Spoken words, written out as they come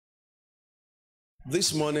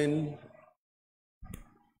This morning,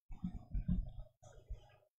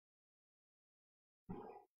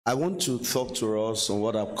 I want to talk to us on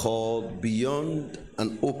what I've called beyond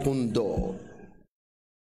an open door.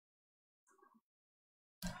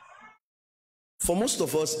 For most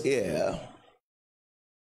of us here,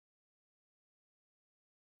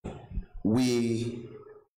 we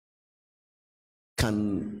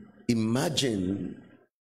can imagine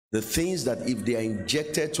the things that if they are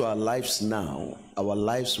injected to our lives now, our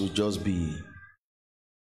lives will just be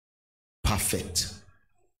perfect.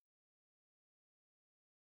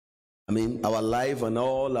 I mean, our life and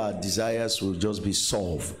all our desires will just be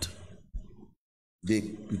solved. They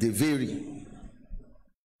vary.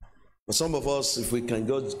 For some of us, if we can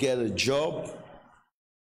just get a job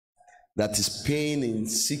that is paying in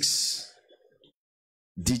 6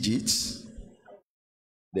 digits,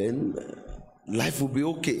 then life will be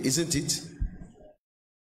okay, isn't it?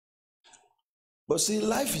 But see,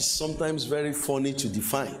 life is sometimes very funny to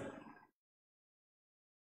define.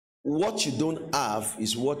 What you don't have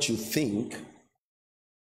is what you think.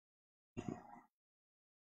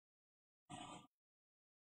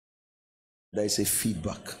 There is a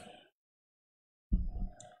feedback.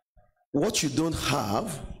 What you don't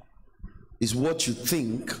have is what you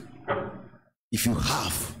think. If you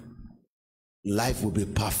have, life will be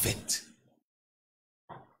perfect.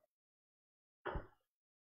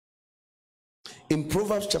 In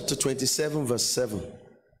Proverbs chapter 27, verse 7.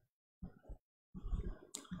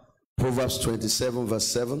 Proverbs 27, verse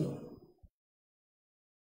 7.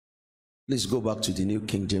 Please go back to the New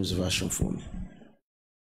King James Version for me.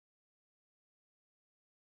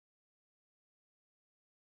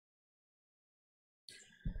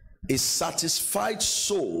 A satisfied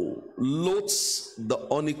soul loathes the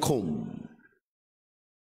honeycomb.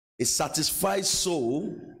 A satisfied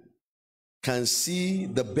soul can see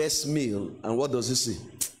the best meal, and what does he see?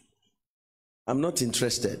 I'm not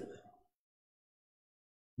interested.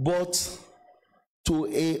 But to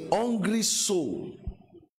a hungry soul,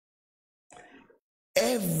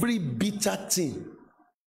 every bitter thing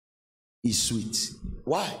is sweet.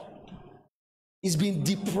 Why? It's been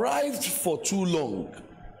deprived for too long.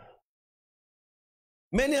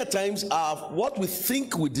 Many a times, what we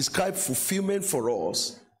think we describe fulfillment for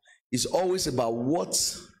us is always about what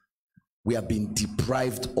we have been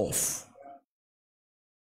deprived of.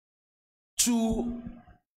 To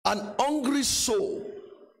an hungry soul,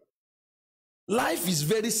 life is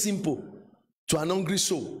very simple. To an hungry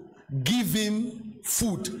soul, give him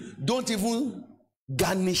food. Don't even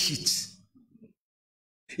garnish it.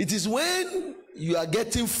 It is when you are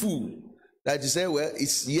getting food that you say, well,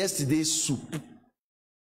 it's yesterday's soup.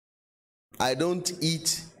 I don't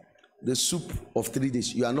eat the soup of 3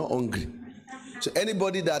 days. You are not hungry. So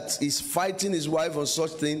anybody that is fighting his wife on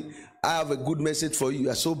such thing, I have a good message for you. You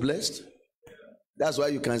are so blessed. That's why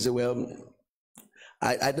you can say, well,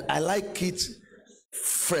 I like it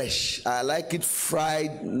fresh. I like it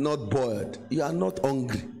fried, not boiled. You are not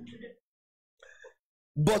hungry.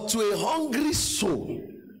 But to a hungry soul,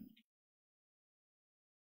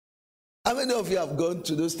 how many of you have gone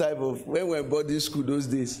to those type of, when we were in boarding school those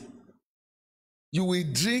days? You will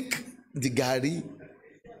drink the gari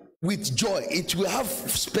with joy. It will have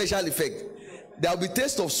special effect. There will be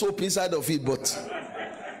taste of soap inside of it, but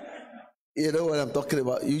you know what I'm talking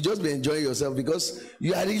about. You just be enjoying yourself because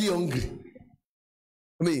you are really hungry.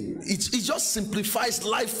 I mean, it just simplifies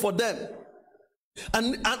life for them.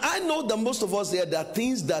 And I know that most of us there are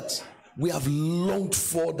things that we have longed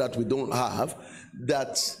for that we don't have,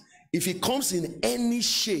 that if it comes in any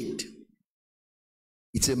shade,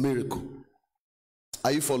 it's a miracle.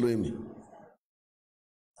 Are you following me?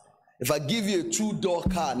 If I give you a 2-door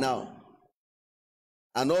car now,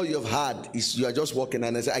 and all you've had is you are just walking,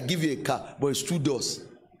 and I say, I give you a car, but it's 2 doors.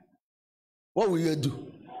 What will you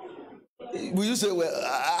do? Will you say, well,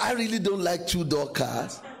 I really don't like 2-door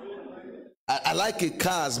cars. I like a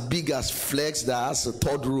car as big as Flex that has a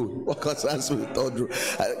 3rd row. What concerns me with 3rd row?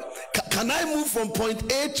 Can I move from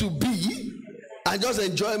point A to B and just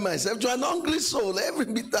enjoy myself? To an hungry soul, every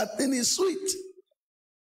bit that thing is sweet.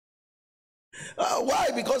 Why?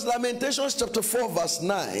 Because Lamentations chapter 4 verse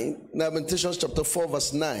 9, Lamentations chapter 4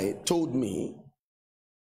 verse 9 told me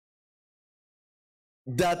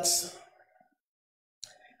that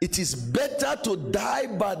it is better to die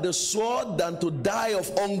by the sword than to die of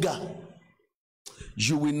hunger.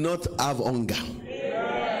 You will not have hunger.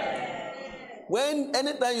 When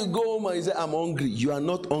anytime you go home and you say, I'm hungry, you are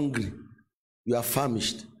not hungry. You are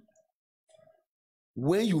famished.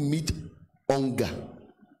 When you meet hunger,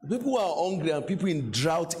 people who are hungry and people in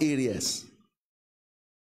drought areas,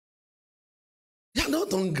 You're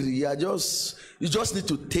not hungry. You just need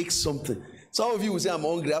to take something. Some of you will say, I'm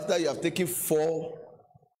hungry. After you have taken 4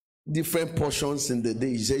 different portions in the day,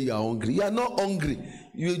 you say you are hungry. You are not hungry.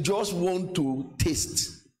 You just want to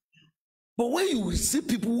taste. But when you see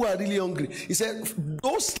people who are really hungry, he said,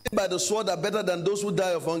 those slain by the sword are better than those who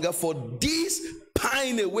die of hunger, for these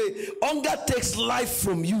pine away. Hunger takes life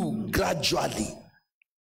from you gradually.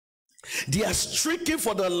 They are stricken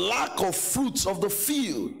for the lack of fruits of the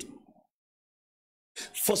field.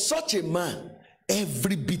 For such a man,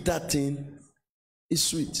 every bitter thing is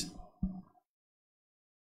sweet.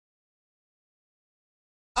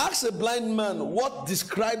 Ask a blind man what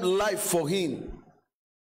described life for him.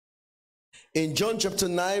 In John chapter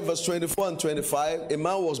 9, verse 24 and 25, a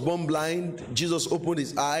man was born blind. Jesus opened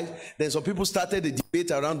his eyes. Then some people started a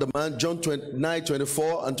debate around the man. John 9,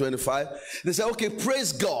 24 and 25. They said, okay,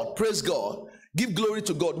 praise God, praise God. Give glory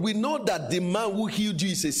to God. We know that the man who healed you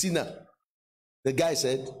is a sinner. The guy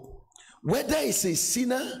said, whether he's a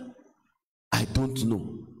sinner, I don't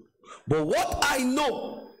know. But what I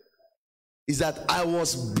know is that I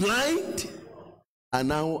was blind and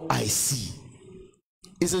now I see.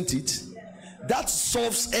 Isn't it? That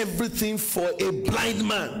solves everything for a blind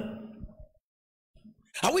man.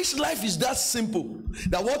 I wish life is that simple,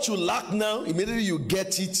 that what you lack now, immediately you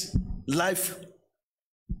get it. Life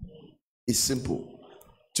is simple.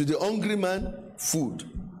 To the hungry man, food.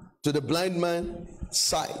 To the blind man,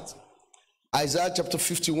 sight. Isaiah chapter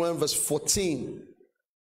 51 verse 14.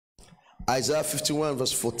 Isaiah 51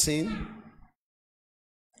 verse 14.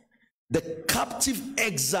 The captive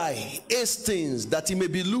exile hastens that he may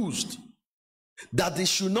be loosed, that he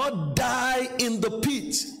should not die in the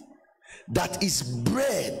pit, that his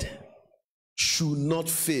bread should not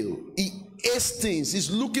fail. He hastens,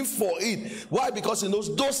 he's looking for it. Why? Because he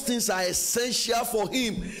knows those things are essential for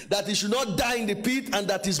him, that he should not die in the pit and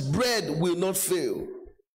that his bread will not fail.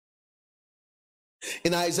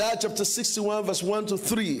 In Isaiah chapter 61 verse 1 to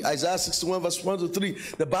 3, Isaiah 61 verse 1 to 3,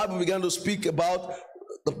 the Bible began to speak about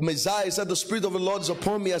the Messiah. He said, the Spirit of the Lord is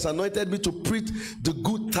upon me, has anointed me to preach the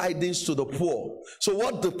good tidings to the poor. So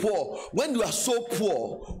what the poor? When you are so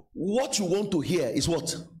poor, what you want to hear is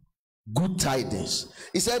what? Good tidings.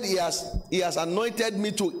 He said he has anointed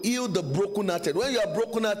me to heal the brokenhearted. When you are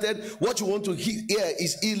brokenhearted, what you want to hear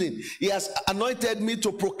is healing. He has anointed me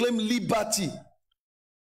to proclaim liberty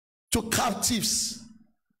to captives,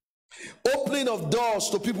 opening of doors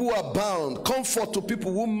to people who are bound, comfort to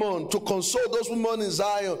people who mourn, to console those who mourn in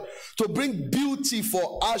Zion, to bring beauty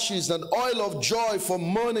for ashes and oil of joy for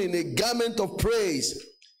mourning, a garment of praise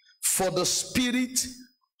for the spirit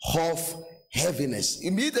of heaviness.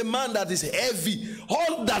 You meet a man that is heavy.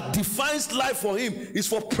 All that defines life for him is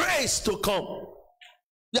for praise to come.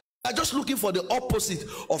 You are just looking for the opposite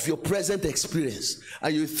of your present experience,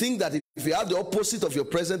 and you think that if you have the opposite of your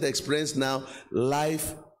present experience now,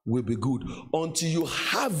 life will be good. Until you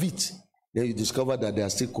have it, then you discover that there are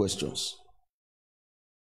still questions.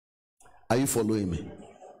 Are you following me?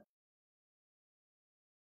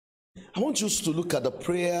 I want you to look at the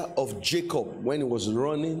prayer of Jacob when he was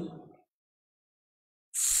running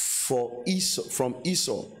from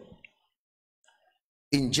Esau.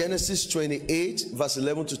 In Genesis 28 verse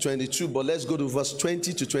 11 to 22, but let's go to verse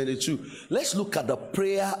 20 to 22. Let's look at the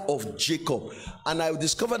prayer of Jacob. And I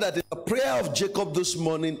discovered that the prayer of Jacob this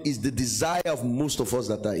morning is the desire of most of us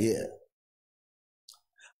that are here.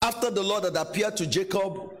 After the Lord had appeared to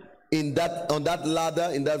Jacob on that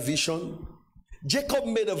ladder, in that vision, Jacob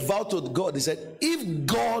made a vow to God. He said, if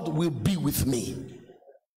God will be with me,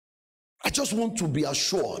 I just want to be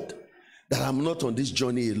assured that I'm not on this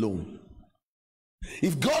journey alone.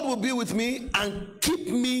 If God will be with me and keep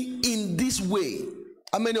me in this way,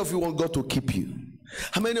 how many of you want God to keep you?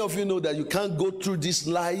 How many of you know that you can't go through this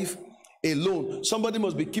life alone? Somebody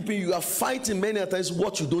must be keeping you. You are fighting many times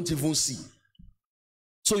what you don't even see.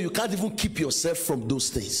 So you can't even keep yourself from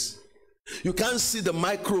those things. You can't see the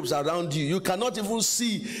microbes around you. You cannot even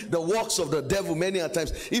see the works of the devil many a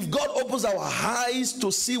times. If God opens our eyes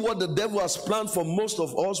to see what the devil has planned for most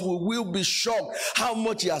of us, we will be shocked how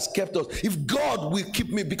much he has kept us. If God will keep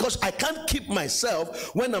me, because I can't keep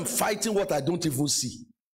myself when I'm fighting what I don't even see.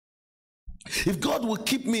 If God will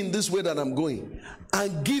keep me in this way that I'm going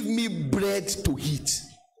and give me bread to eat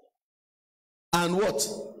and what?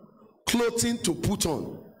 Clothing to put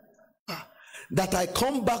on, that I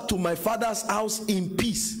come back to my father's house in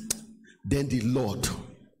peace, then the Lord,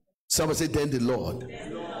 someone say, then the Lord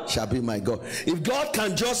shall be my God. If God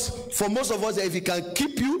can just, for most of us, if he can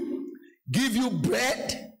keep you, give you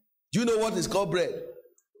bread, do you know what is called bread?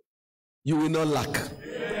 You will not lack.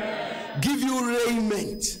 Give you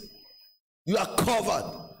raiment, you are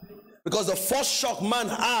covered. Because the first shock man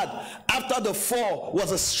had after the fall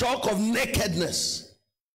was a shock of nakedness.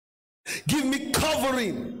 Give me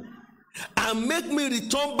covering and make me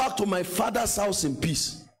return back to my father's house in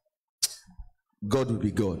peace. God will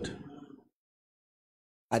be God.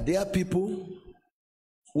 Are there people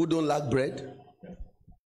who don't lack bread?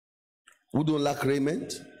 Who don't lack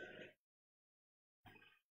raiment?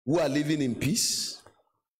 Who are living in peace?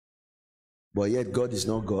 But yet God is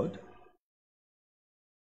not God?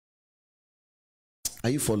 Are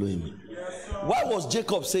you following me? Why was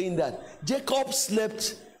Jacob saying that? Jacob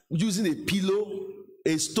slept using a pillow,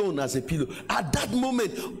 a stone as a pillow. At that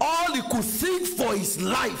moment, all he could think for his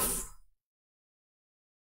life.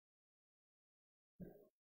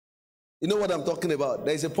 You know what I'm talking about?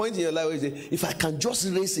 There is a point in your life where you say, if I can just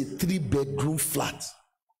raise a 3-bedroom flat,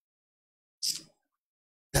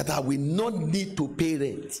 that I will not need to pay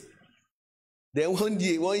rent. Then one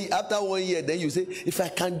year, after 1 year, then you say, if I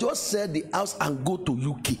can just sell the house and go to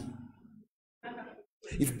UK.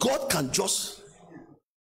 If God can just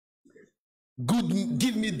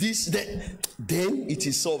give me this, then it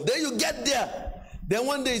is solved. Then you get there. Then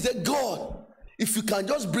one day you say, God, if you can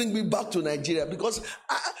just bring me back to Nigeria, because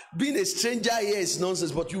being a stranger here is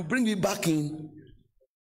nonsense, but you bring me back in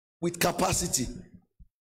with capacity.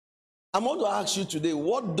 I'm going to ask you today,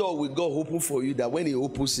 what door will God open for you that when he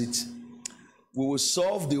opens it, we will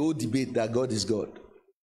solve the whole debate that God is God?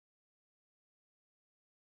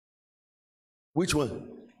 Which one?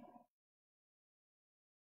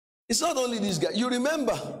 It's not only this guy. You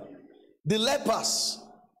remember the lepers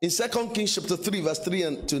in 2 Kings chapter 3 verse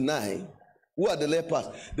 3 to 9. Who are the lepers?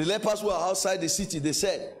 The lepers were outside the city. They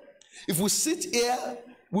said, if we sit here,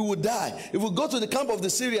 we will die. If we go to the camp of the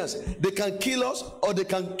Syrians, they can kill us or they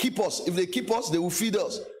can keep us. If they keep us, they will feed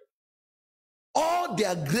us. All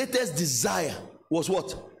their greatest desire was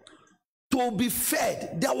what? To be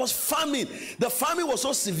fed. There was famine. The famine was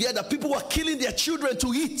so severe that people were killing their children to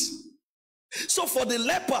eat. So for the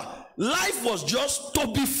leper, life was just to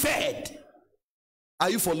be fed. Are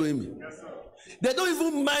you following me? Yes, sir. They don't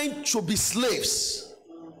even mind to be slaves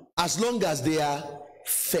as long as they are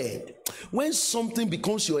fed. When something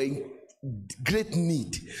becomes your great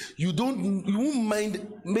need, you won't mind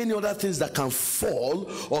many other things that can fall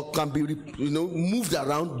or can be moved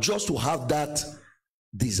around just to have that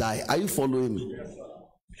desire. Are you following me? Yes,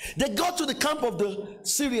 sir. They got to the camp of the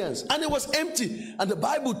Syrians and it was empty, and the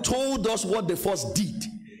Bible told us what they first did.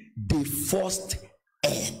 They first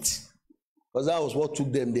ate, because that was what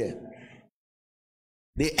took them there.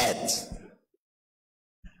 They ate.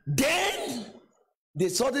 Then they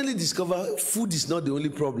suddenly discover food is not the only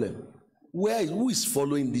problem. Who is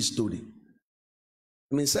following this story?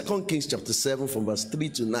 I mean, 2 Kings chapter 7 from verse 3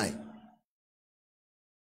 to 9.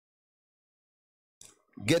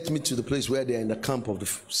 Get me to the place where they are in the camp of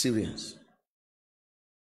the Syrians.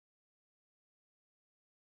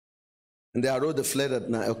 And they arose, they fled at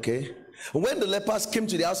night. Okay. And when the lepers came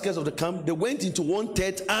to the outskirts of the camp, they went into one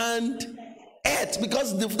tent and ate,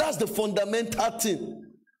 because that's the fundamental thing.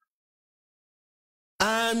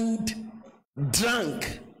 And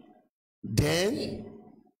drank. Then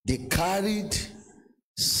they carried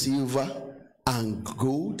silver and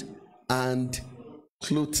gold and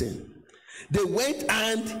clothing. They went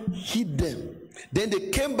and hid them. Then they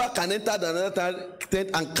came back and entered another tent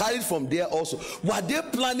and carried from there also. Were they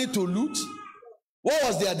planning to loot? What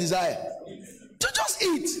was their desire? To just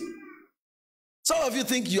eat. Some of you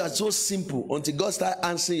think you are so simple until God starts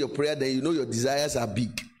answering your prayer, then you know your desires are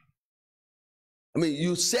big. I mean,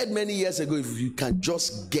 you said many years ago, if you can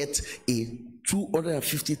just get a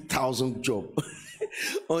 250,000 job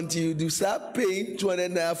until you do start paying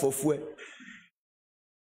 200 naira for fuel.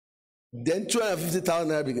 Then 250,000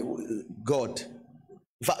 naira became God.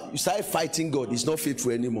 In fact, you start fighting God. He's not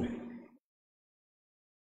faithful anymore.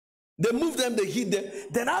 They moved them, they hid them.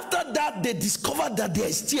 Then after that, they discovered that there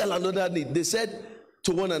is still another need. They said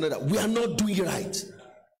to one another, we are not doing right.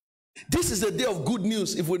 This is a day of good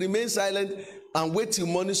news. If we remain silent and wait till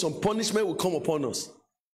morning, some punishment will come upon us.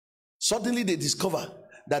 Suddenly they discover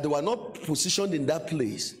that they were not positioned in that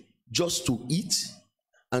place just to eat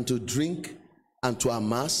and to drink and to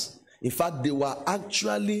amass. In fact, they were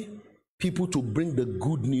actually people to bring the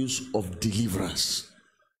good news of deliverance.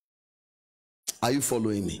 Are you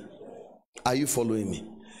following me? Are you following me?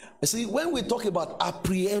 You see, when we talk about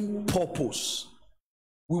apprehend purpose,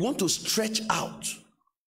 we want to stretch out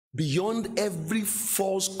beyond every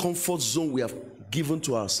false comfort zone we have given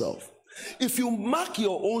to ourselves. If you mark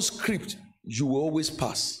your own script, you will always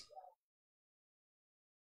pass.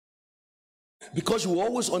 Because you will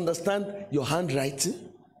always understand your handwriting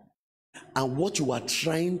and what you are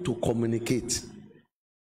trying to communicate.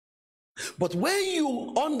 But when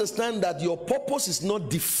you understand that your purpose is not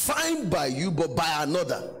defined by you but by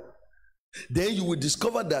another, then you will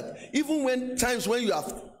discover that even when times when you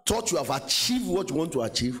have thought you have achieved what you want to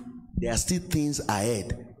achieve, there are still things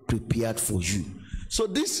ahead prepared for you. So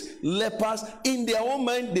these lepers, in their own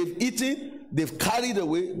mind, they've eaten, they've carried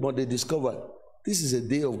away, but they discovered this is a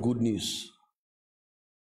day of good news.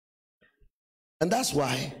 And that's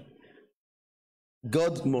why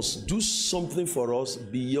God must do something for us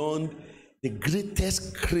beyond the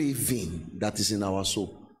greatest craving that is in our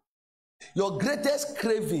soul. Your greatest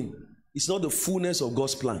craving is not the fullness of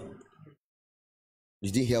God's plan.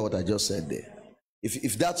 You didn't hear what I just said there.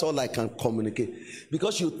 If that's all I can communicate.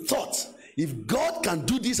 Because you thought, if God can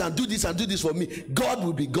do this and do this and do this for me, God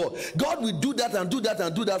will be God. God will do that and do that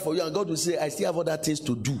and do that for you. And God will say, I still have other things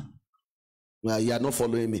to do. Well, you are not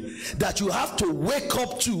following me. That you have to wake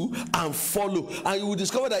up to and follow. And you will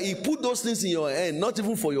discover that He put those things in your hand, not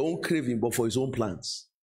even for your own craving, but for His own plans.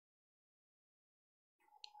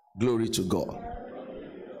 Glory to God.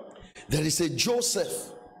 There is a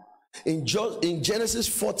Joseph in Genesis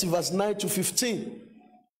 40 verse 9 to 15.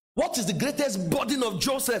 What is the greatest burden of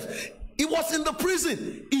Joseph? He was in the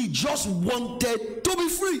prison. He just wanted to be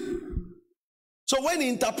free. So when he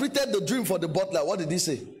interpreted the dream for the butler, what did he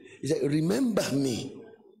say? He said, remember me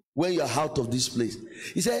when you are out of this place.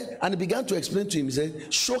 He said, and he began to explain to him, he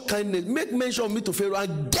said, show kindness, make mention of me to Pharaoh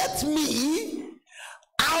and get me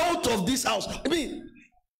out of this house. I mean,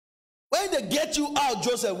 when they get you out,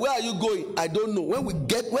 Joseph, where are you going? I don't know.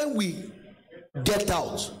 When we get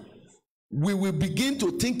out, we will begin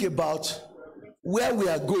to think about where we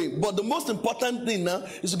are going. But the most important thing now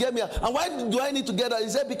is to get me out. And why do I need to get out? He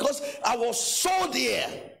said, because I was sold here.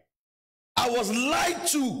 I was lied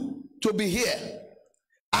to be here.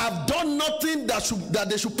 I've done nothing that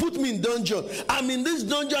they should put me in dungeon. I'm in this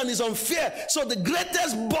dungeon and it's unfair. So the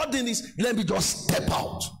greatest burden is, let me just step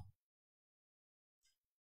out.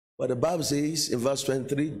 But the Bible says in verse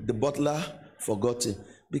 23, the butler forgot him.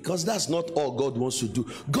 Because that's not all God wants to do.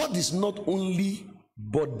 God is not only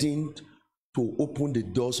burdened to open the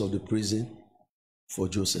doors of the prison for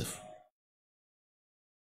Joseph.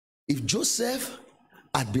 If Joseph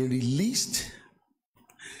had been released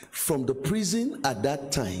from the prison at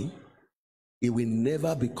that time, he will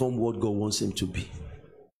never become what God wants him to be.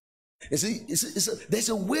 You see, there's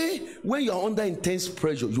a way when you are under intense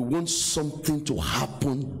pressure, you want something to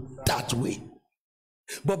happen that way.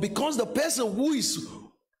 But because the person who is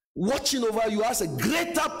watching over you has a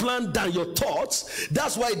greater plan than your thoughts,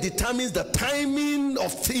 that's why it determines the timing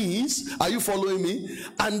of things. Are you following me?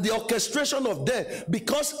 And the orchestration of them.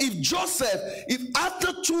 Because if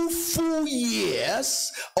after 2 full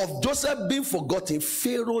years of Joseph being forgotten,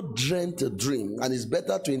 Pharaoh dreamt a dream, and it's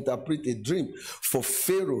better to interpret a dream for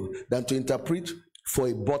Pharaoh than to interpret for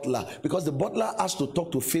a butler, because the butler has to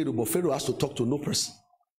talk to Pharaoh, but Pharaoh has to talk to no person.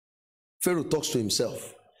 Pharaoh talks to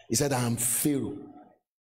himself. He said, I am Pharaoh,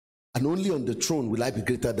 and only on the throne will I be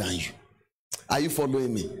greater than you. Are you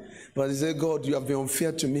following me? But he said, God, you have been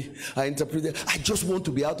unfair to me. I interpreted, I just want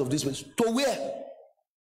to be out of this place. To where?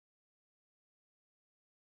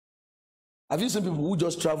 Have you seen people who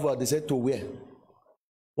just travel out? They said, to where?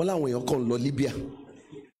 Well, when you come to Libya.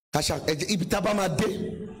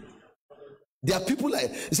 There are people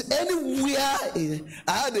like, he said, anywhere.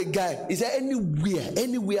 I had a guy, he said,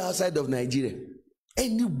 anywhere outside of Nigeria.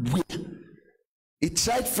 Anywhere. He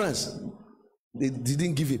tried France. They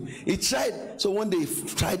didn't give him. He tried. So one day he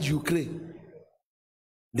tried Ukraine.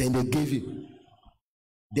 Then they gave him.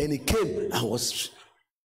 Then he came and was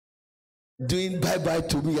doing bye-bye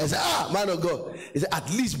to me. I said, man of God. He said, at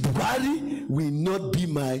least Buhari will not be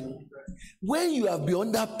my. When you have been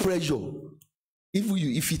under pressure,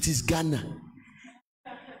 if it is Ghana,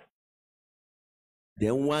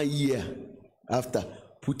 then 1 year after,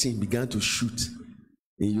 Putin began to shoot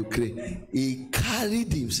in Ukraine. He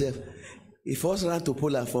carried himself. He first ran to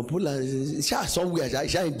Poland. From Poland, somewhere,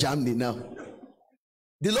 in Germany now.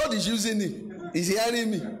 The Lord is using him. He's hearing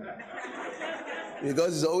me.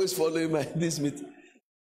 Because he's always following this meeting.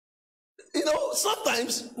 You know,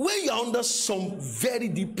 sometimes when you are under some very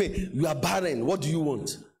deep pain, you are barren. What do you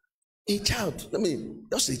want? A child. I mean,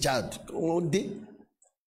 just a child. One day.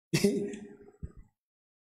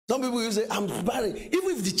 Some people will say, I'm barren.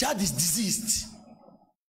 Even if the child is diseased.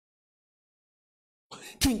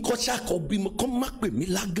 King Kocha Kobimo, come back with me,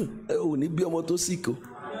 lagun. Oh, ni bi omo to sick.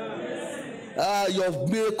 Your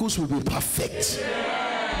miracles will be perfect.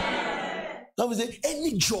 Some will say,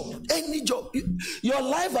 any job. Your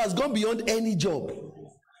life has gone beyond any job.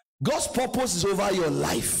 God's purpose is over your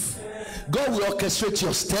life. God will orchestrate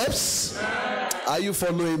your steps. Are you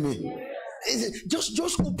following me?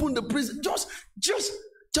 Just open the prison.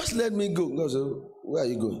 Just let me go. God said, where are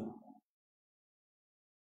you going?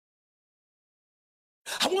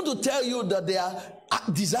 I want to tell you that there are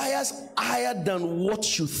desires higher than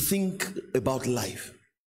what you think about life.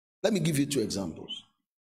 Let me give you 2 examples.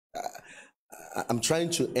 I'm trying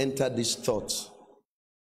to enter this thought.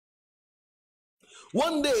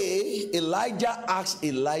 One day, Elijah asked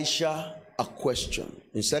Elisha a question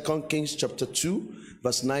in 2 Kings chapter 2,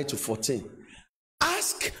 verse 9 to 14.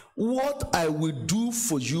 Ask what I will do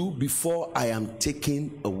for you before I am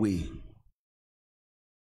taken away.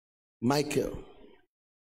 Michael,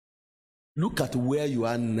 look at where you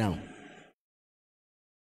are now.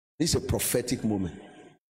 This is a prophetic moment.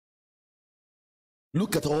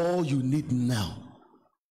 Look at all you need now.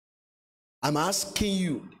 I'm asking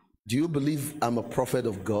you, do you believe I'm a prophet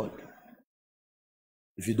of God?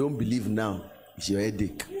 If you don't believe now, it's your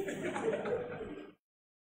headache.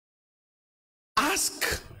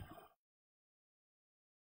 Ask.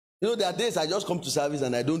 You know, there are days I just come to service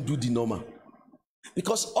and I don't do the normal.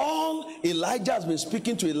 Because all Elijah has been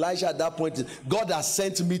speaking to Elisha at that point is, God has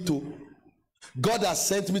sent me to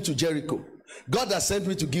Jericho. God has sent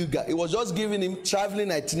me to Gilgal. It was just giving him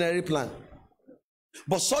traveling itinerary plan.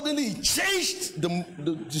 But suddenly he changed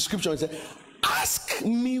the description and said, ask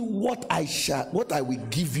me what I will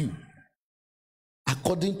give you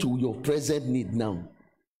according to your present need now.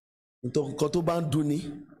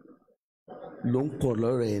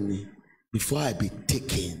 Before I be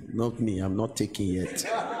taken, not me, I'm not taken yet.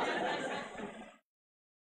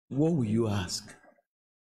 What will you ask?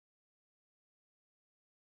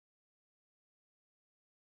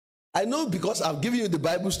 I know, because I've given you the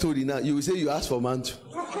Bible story now, you will say you asked for mantle.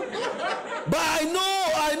 But I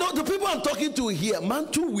know the people I'm talking to here,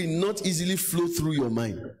 mantle will not easily flow through your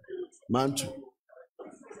mind. Mantle.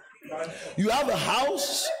 You have a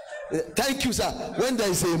house. Thank you, sir. When there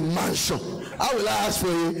is a mansion, I will ask for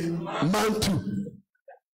a mantle.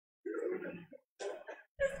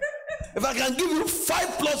 If I can give you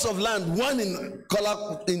 5 plots of land, one in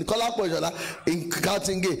Kolakpo, in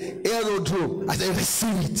Kautinge, Aerodrome, I say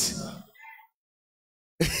receive it.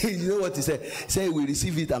 You know what he said? He said we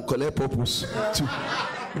receive it and collect purpose too.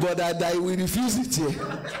 But I will refuse it here.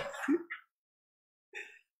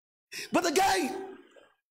 But the guy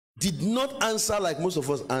did not answer like most of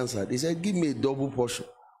us answered. He said, give me a double portion.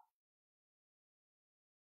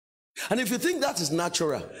 And if you think that is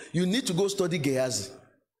natural, you need to go study Gehazi.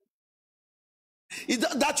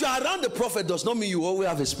 That you are around the prophet does not mean you always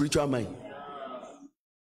have a spiritual mind.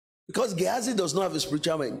 Because Gehazi does not have a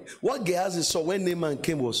spiritual mind. What Gehazi saw when Naaman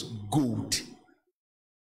came was gold.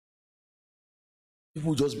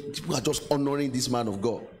 People are just honoring this man of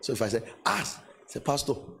God. So if I say, ask, say,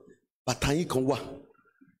 Pastor,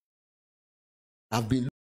 I've been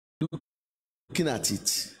looking at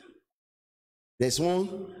it. There's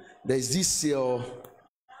this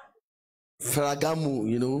Ferragamo,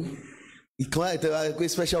 you know. It can't a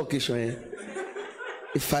special occasion.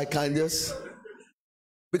 If I can just,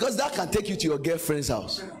 because that can take you to your girlfriend's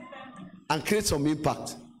house and create some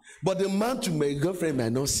impact. But the man to my girlfriend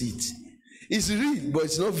might not see it. It's real, but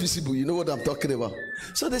it's not visible. You know what I'm talking about.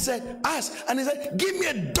 So they said, ask. And he said, give me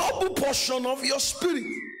a double portion of your spirit.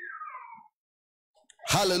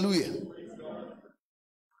 Hallelujah.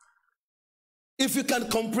 If you can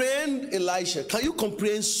comprehend Elisha, can you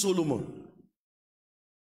comprehend Solomon?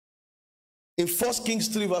 In 1 Kings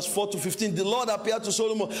 3 verse 4 to 15, the Lord appeared to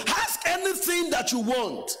Solomon. Ask anything that you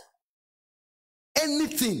want.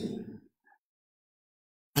 Anything.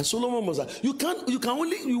 And Solomon was like, you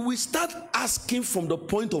will start asking from the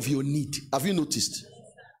point of your need. Have you noticed?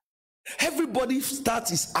 Everybody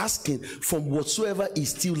starts asking from whatsoever he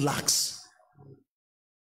still lacks.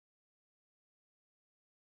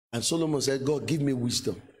 And Solomon said, God, give me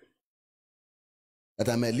wisdom that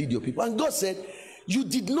I may lead your people. And God said, you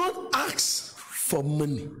did not ask for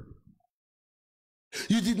money.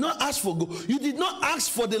 You did not ask for gold. You did not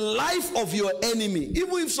ask for the life of your enemy.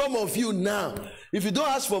 Even if some of you now, if you don't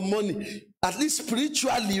ask for money, at least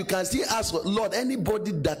spiritually, you can still ask for, Lord,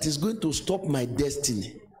 anybody that is going to stop my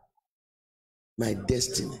destiny. My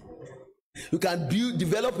destiny. You can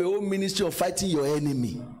develop a whole ministry of fighting your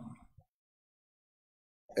enemy.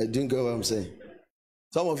 I didn't get what I'm saying.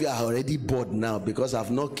 Some of you are already bored now because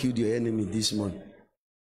I've not killed your enemy this month.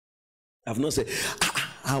 I've not said,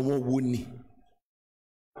 I want Wuni.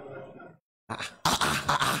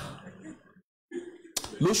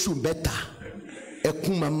 Lo better.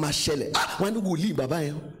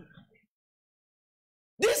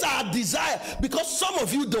 These are desire, because some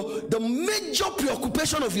of you, the major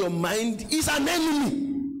preoccupation of your mind is an enemy.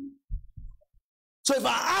 So if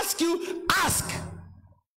I ask you, ask.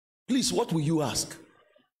 Please, what will you ask?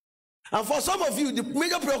 And for some of you, the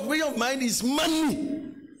major preoccupation of mind is money.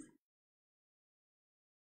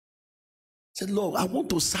 Say, Lord, I want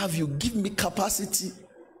to serve you. Give me capacity.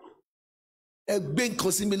 God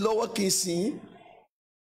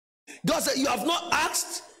said, you have not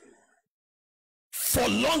asked for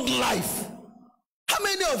long life. How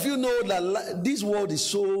many of you know that this world is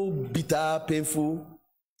so bitter, painful?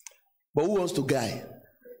 But who wants to die?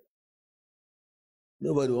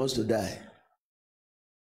 Nobody wants to die.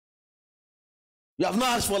 You have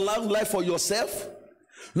not asked for long life for yourself.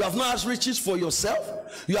 You have not asked riches for yourself.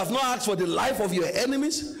 You have not asked for the life of your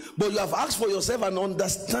enemies, but you have asked for yourself and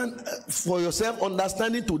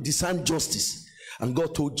understanding to discern justice. And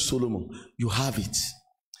God told Solomon, you have it.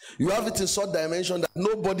 You have it in such dimension that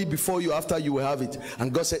nobody before you, after you will have it.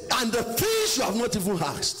 And God said, and the things you have not even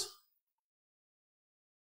asked.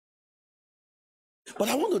 But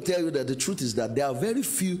I want to tell you that the truth is that there are very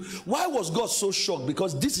few. Why was God so shocked?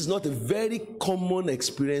 Because this is not a very common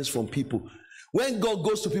experience from people. When God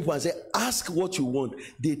goes to people and says, ask what you want,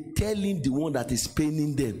 they tell him the one that is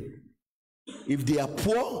paining them. If they are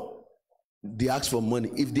poor, they ask for money.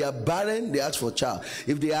 If they are barren, they ask for child.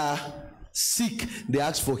 If they are sick, they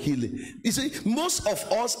ask for healing. You see, most of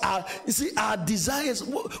us are, you see, our desires,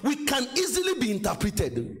 we can easily be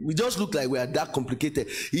interpreted. We just look like we are that complicated.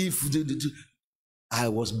 If I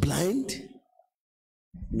was blind,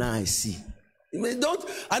 now I see.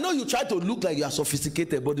 I know you try to look like you are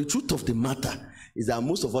sophisticated, but the truth of the matter is that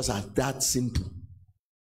most of us are that simple.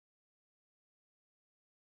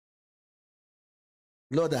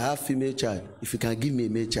 Lord, I have a female child. If you can give me a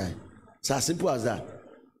male child. It's as simple as that.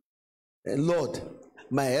 And Lord,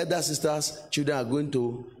 my elder sister's children are going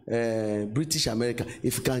to British America.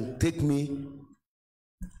 If you can take me,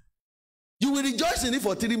 you will rejoice in it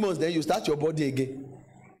for 3 months, then you start your body again.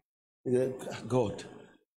 God.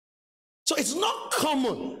 So it's not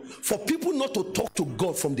common for people not to talk to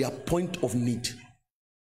God from their point of need.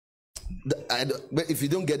 If you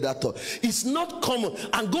don't get that thought, it's not common.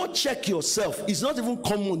 And go check yourself. It's not even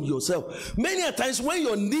common yourself. Many a times when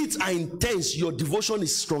your needs are intense, your devotion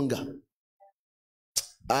is stronger.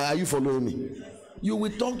 Are you following me? You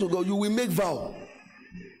will talk to God. You will make vow.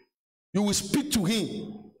 You will speak to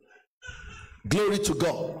him. Glory to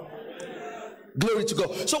God. Glory to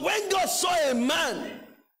God. So when God saw a man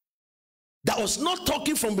that was not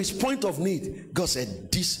talking from his point of need, God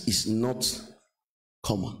said, this is not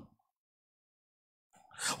common.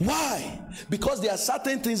 Why? Because there are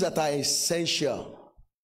certain things that are essential.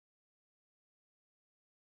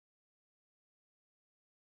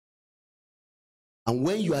 And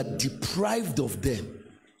when you are deprived of them,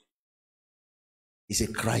 it's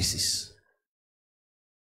a crisis.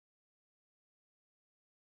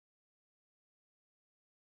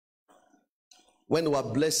 When we were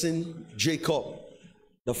blessing Jacob,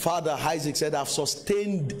 the father Isaac said, I've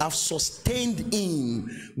sustained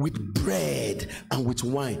him with bread and with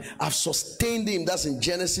wine. I've sustained him. That's in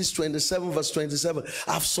Genesis 27 verse 27.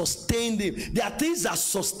 I've sustained him. There are things that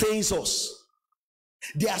sustains us.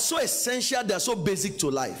 They are so essential, they are so basic to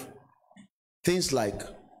life. Things like,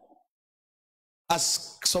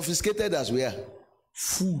 as sophisticated as we are,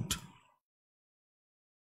 food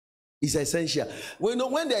is essential.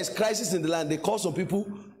 When there is crisis in the land, they call some people,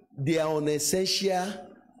 they are on essential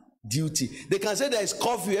duty. They can say there is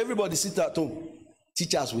curfew, everybody sit at home.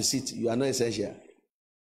 Teachers will sit, you are not essential.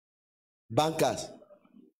 Bankers,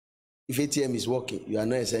 if ATM is working, you are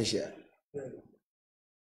not essential.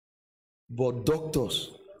 But doctors,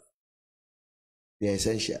 they are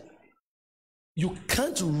essential. You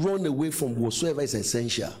can't run away from whatsoever is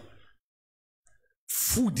essential.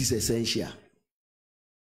 Food is essential.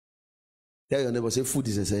 Tell your neighbor, say food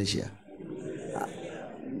is essential.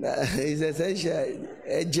 It's essential.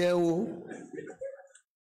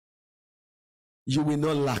 You will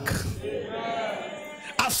not lack.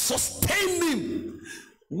 I've sustained him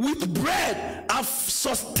with bread. I've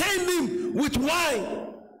sustained him with wine.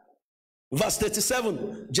 Verse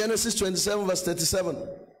 37. Genesis 27 verse 37.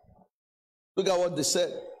 Look at what they said.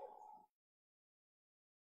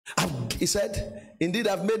 He said, indeed,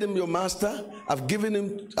 I've made him your master. I've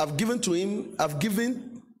given to him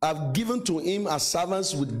as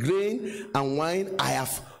servants with grain and wine. I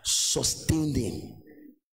have sustained him.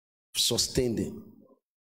 Sustained him.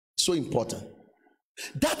 So important.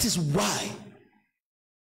 That is why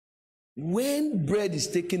when bread is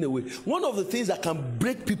taken away, one of the things that can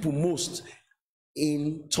break people most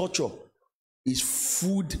in torture is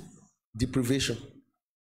food deprivation.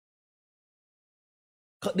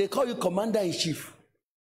 They call you commander-in-chief.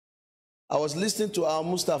 I was listening to our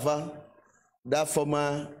Mustafa That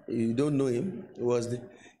former, you don't know him, it was the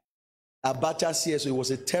Abacha CS, so he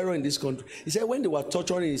was a terror in this country. He said when they were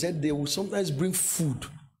torturing him, he said they would sometimes bring food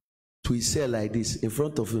to his cell like this in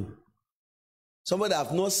front of him. Somebody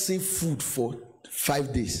have not seen food for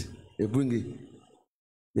 5 days. They bring it.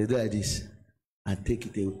 They do like this and take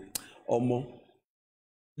it away. Omo,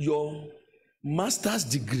 your master's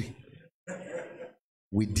degree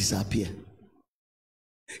will disappear.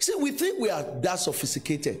 See, we think we are that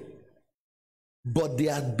sophisticated, but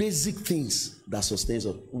there are basic things that sustain us.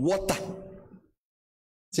 Water.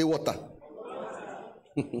 Say water.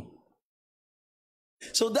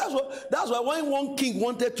 So that's why when one king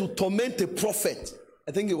wanted to torment a prophet,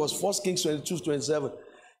 I think it was 1 Kings 22:27,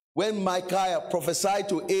 when Micaiah prophesied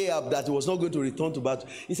to Ahab that he was not going to return to battle,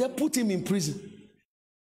 he said, put him in prison.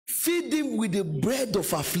 Feed him with the bread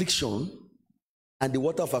of affliction and the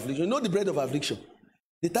water of affliction. You know the bread of affliction?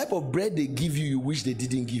 The type of bread they give you, you wish they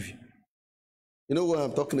didn't give you. You know what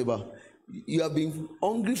I'm talking about? You have been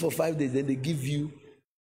hungry for 5 days, then they give you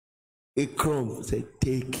a crumb. Say,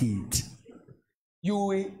 take it. You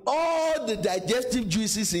will, all the digestive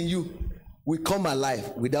juices in you will come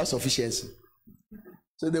alive without sufficiency.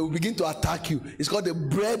 So they will begin to attack you. It's called the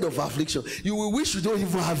bread of affliction. You will wish you don't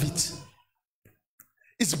even have it.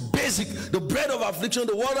 It's basic. The bread of affliction,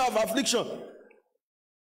 the water of affliction.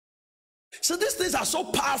 So these things are so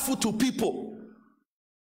powerful to people.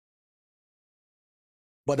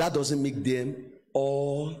 But that doesn't make them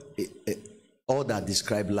all that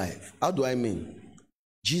describe life. How do I mean?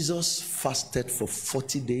 Jesus fasted for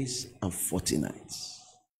 40 days and 40 nights.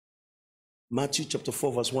 Matthew chapter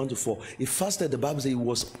 4 verse 1 to 4. He fasted, the Bible says he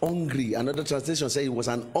was hungry. Another translation says he was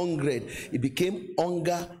an hungered. He became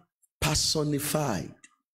hunger personified.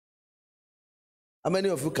 How many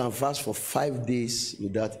of you can fast for 5 days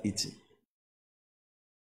without eating?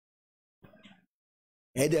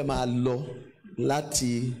 Edema lo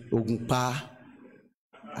lati ogunpa.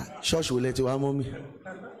 Church will let you one mommy.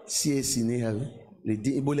 CAC ni have.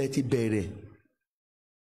 Redeem ibo leti bere.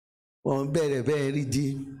 Won bere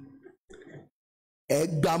redeem.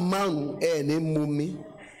 Egba marun ni mu mi.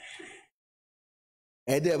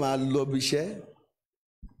 Edema lo bise.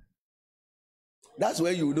 That's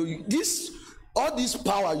where you know all this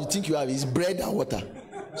power you think you have is bread and water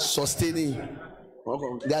sustaining.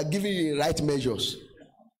 They are giving you right measures.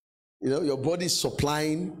 You know, your body is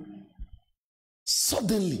supplying.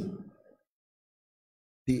 Suddenly,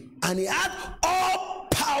 and he had all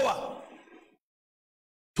power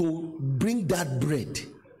to bring that bread,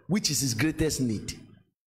 which is his greatest need.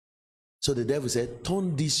 So the devil said,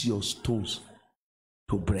 turn these your stones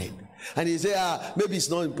to bread. And he said, maybe it's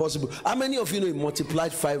not impossible. How many of you know he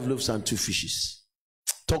multiplied 5 loaves and 2 fishes?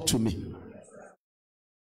 Talk to me.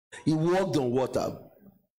 He walked on water.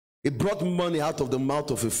 He brought money out of the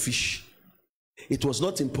mouth of a fish. It was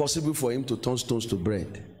not impossible for him to turn stones to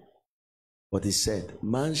bread. But he said,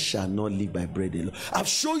 man shall not live by bread alone. I've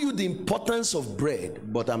shown you the importance of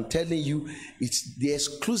bread, but I'm telling you, it's the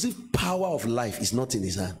exclusive power of life is not in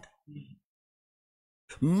his hand.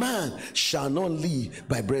 Man shall not live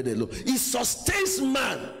by bread alone. It sustains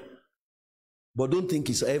man. But don't think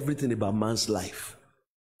it's everything about man's life.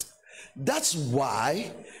 That's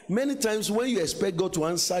why many times when you expect God to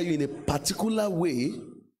answer you in a particular way,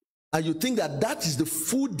 and you think that is the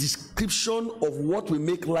full description of what will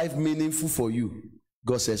make life meaningful for you,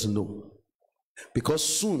 God says no. Because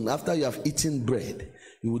soon after you have eaten bread,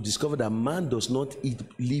 you will discover that man does not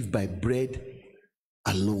live by bread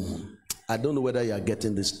alone. I don't know whether you are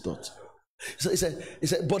getting this thought. So he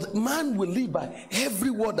said, but man will live by every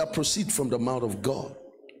word that proceeds from the mouth of God.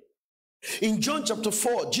 In John chapter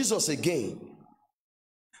 4, Jesus again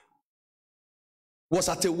was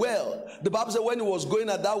at a well. The Bible said when he was going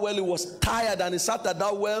at that well, he was tired, and he sat at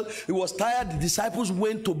that well. He was tired. The disciples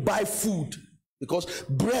went to buy food because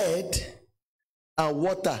bread and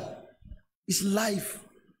water is life,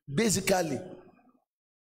 basically.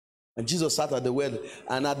 And Jesus sat at the well,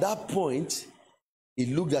 and at that point, he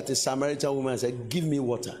looked at a Samaritan woman and said, give me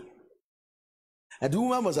water. And the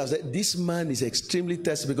woman must have said, this man is extremely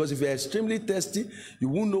thirsty, because if you're extremely thirsty, you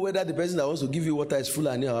won't know whether the person that wants to give you water is full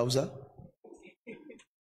or not.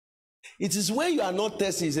 It is when you are not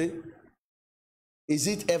thirsty, you say, is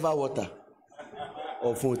it ever water?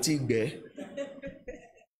 Or fotigbe?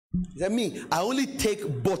 Me, I only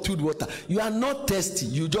take bottled water. You are not thirsty,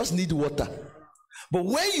 you just need water. But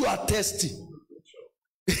when you are thirsty,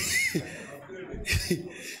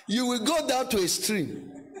 you will go down to a stream.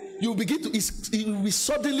 You will begin to, it will be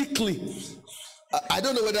suddenly clean. I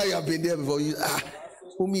don't know whether you have been there before.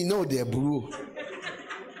 Me know there, bro.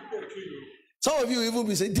 Some of you even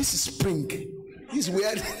be saying, this is spring. This is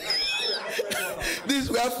weird. This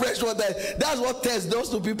is where fresh water. That's what thirst does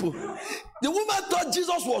to people. The woman thought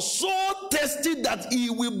Jesus was so thirsty that he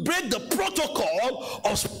will break the protocol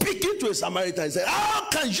of speaking to a Samaritan. He said, how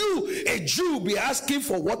can you, a Jew, be asking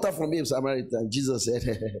for water from a Samaritan? Jesus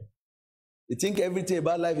said, you think everything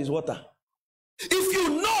about life is water? If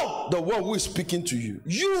you know the one who is speaking to you,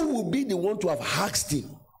 you will be the one to have asked him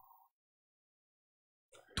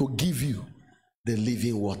to give you the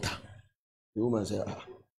living water. The woman said,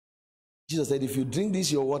 Jesus said, if you drink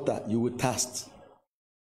this your water, you will thirst.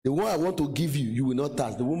 The one I want to give you, you will not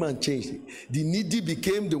thirst. The woman changed. The needy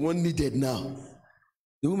became the one needed now.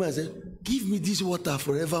 The woman said, give me this water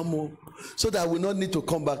forevermore so that I will not need to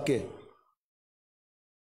come back here.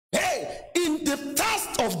 Hey, in the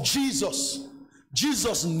thirst of Jesus,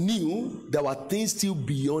 Jesus knew there were things still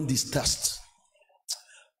beyond his thirst.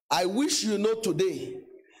 I wish you know today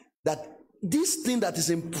that this thing that is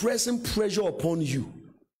impressing pressure upon you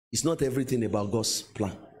is not everything about God's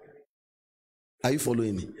plan. Are you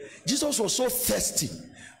following me? Jesus was so thirsty,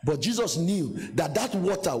 but Jesus knew that that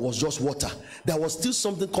water was just water. There was still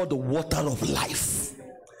something called the water of life.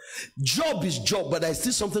 Job is job, but there is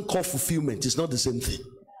still something called fulfillment. It's not the same thing.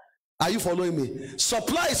 Are you following me?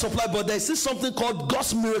 Supply is supply, but there is still something called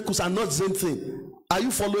God's miracles are not the same thing. Are you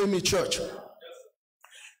following me, church?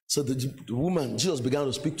 So the woman, Jesus began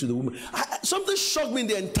to speak to the woman. Something shocked me in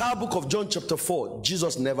the entire book of John chapter 4.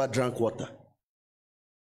 Jesus never drank water.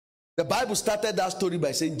 The Bible started that story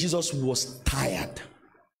by saying Jesus was tired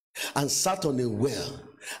and sat on a well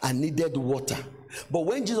and needed water. But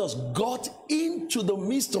when Jesus got into the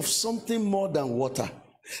midst of something more than water,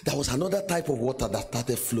 there was another type of water that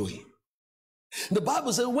started flowing. The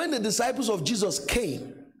Bible says when the disciples of Jesus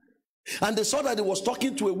came and they saw that he was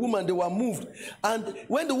talking to a woman, they were moved. And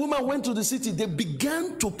when the woman went to the city, they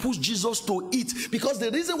began to push Jesus to eat, because the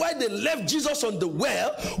reason why they left Jesus on the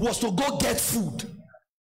well was to go get food.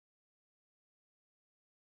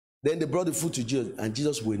 Then they brought the food to Jesus, and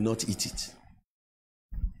Jesus will not eat it.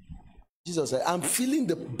 Jesus said, I'm feeling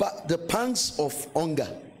the pangs of hunger,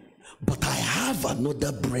 but I have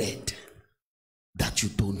another bread that you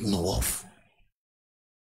don't know of.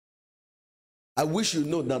 I wish you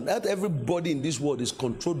know that everybody in this world is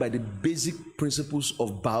controlled by the basic principles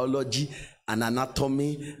of biology and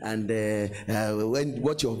anatomy, and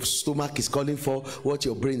what your stomach is calling for, what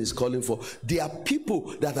your brain is calling for. There are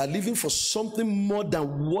people that are living for something more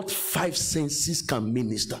than what five senses can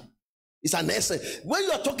minister. It's an essence. When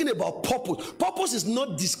you are talking about purpose, purpose is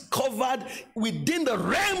not discovered within the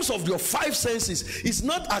realms of your five senses. It's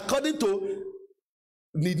not according to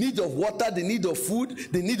the need of water, the need of food,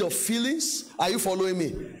 the need of feelings. Are you following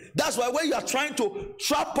me? That's why when you are trying to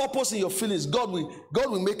trap purpose in your feelings, God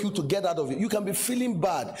will make you to get out of it. You can be feeling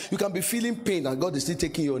bad, you can be feeling pain, and God is still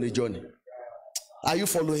taking you on a journey. Are you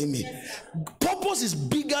following me? Purpose is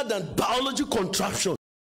bigger than biology contraction.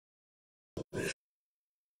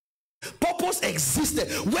 Purpose existed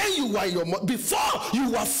when you were in your before you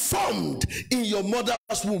were formed in your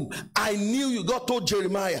mother's womb. I knew you. God told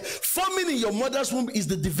Jeremiah, forming in your mother's womb is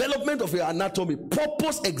the development of your anatomy.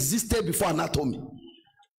 Purpose existed before anatomy.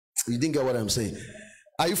 You didn't get what I'm saying?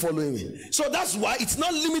 Are you following me? So that's why it's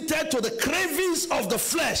not limited to the cravings of the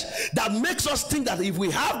flesh that makes us think that if we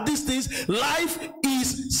have these things, life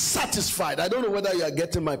is satisfied. I don't know whether you are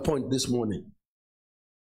getting my point this morning.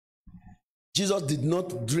 Jesus did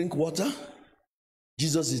not drink water.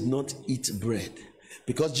 Jesus did not eat bread,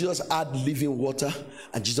 because Jesus had living water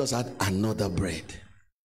and Jesus had another bread.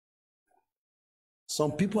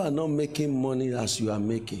 Some people are not making money as you are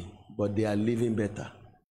making, but they are living better.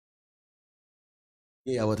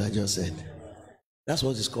 Hear what I just said? That's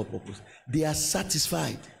what is called purpose. They are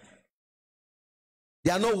satisfied.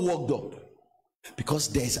 They are not worked up, because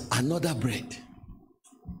there is another bread.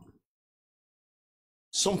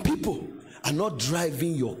 Some people are not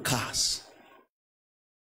driving your cars,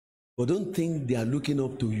 but don't think they are looking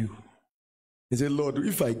up to you. They say, Lord,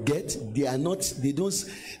 if I get, they are not, they don't.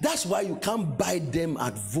 That's why you can't buy them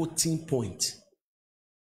at voting point.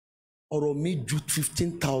 Or me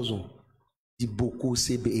 15,000. The boko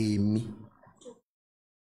se be me.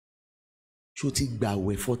 Shoti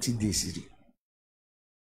gbawe 40 days.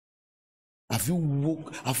 Have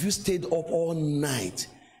you stayed up all night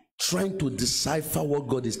trying to decipher what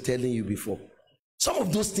God is telling you before? Some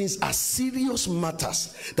of those things are serious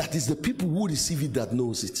matters. That is the people who receive it that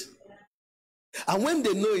knows it. And when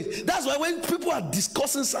they know it, that's why when people are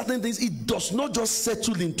discussing certain things, it does not just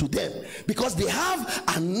settle into them, because they have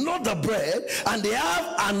another bread and they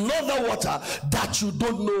have another water that you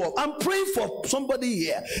don't know of. I'm praying for somebody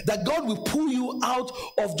here that God will pull you out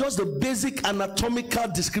of just the basic anatomical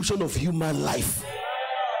description of human life.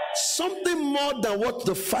 something more than what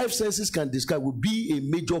the five senses can describe will be a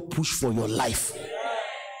major push for your life.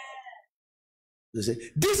 They say,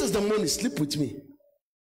 this is the money, sleep with me.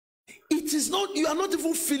 It is not, you are not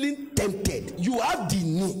even feeling tempted. You have the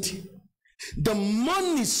need. The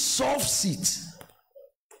money solves it.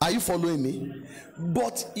 Are you following me?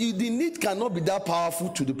 But the need cannot be that powerful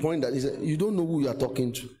to the point that you don't know who you are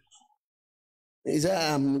talking to. He said,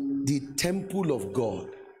 I am the temple of God.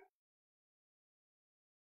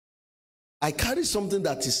 I carry something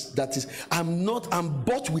that is, I'm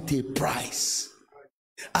bought with a price.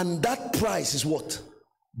 And that price is what?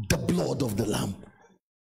 The blood of the Lamb.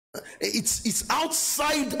 It's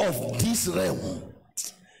outside of this realm.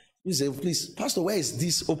 You say, please, Pastor, where is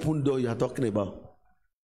this open door you are talking about?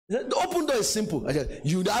 The open door is simple. I said,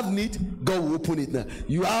 you have need, God will open it now.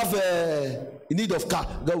 You have a need of car,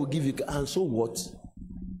 God will give you car. And so what?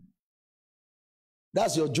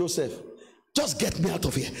 That's your Joseph. Just get me out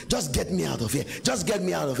of here. Just get me out of here. Just get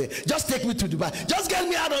me out of here. Just take me to Dubai. Just get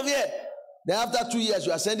me out of here. Then after 2 years,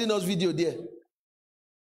 you are sending us video there.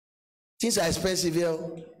 Things are expensive here.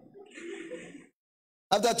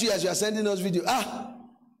 After 2 years, you are sending us video.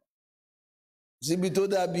 Zibito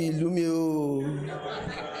that be Lumio.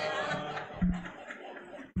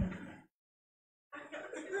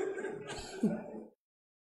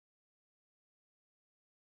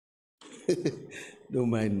 Don't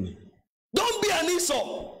mind me. Don't be an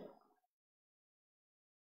Esau.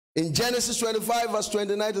 In Genesis 25, verse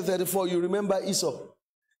 29 to 34, you remember Esau.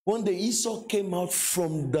 One day Esau came out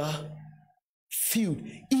from the field.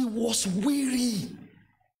 He was weary.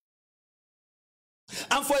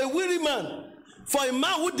 And for a weary man, for a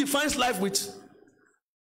man who defines life with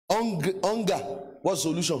hunger, what's the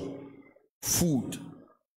solution? Food.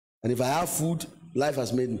 And if I have food, life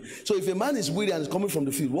has made me. So if a man is weary and is coming from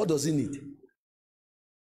the field, what does he need?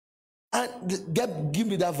 And give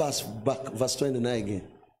me that verse back, verse 29 again.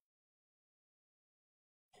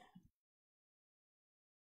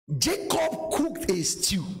 Jacob cooked a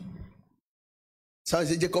stew.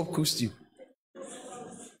 Somebody say Jacob cooked stew.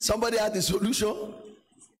 Somebody had a solution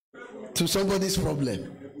to somebody's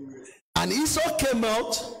problem. And Esau came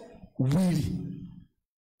out weary.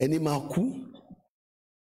 Any maku?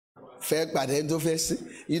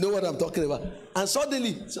 You know what I'm talking about. And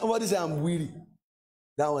suddenly somebody said, I'm weary.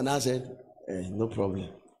 That one I said, no problem.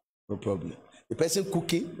 No problem. The person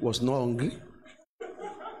cooking was not hungry.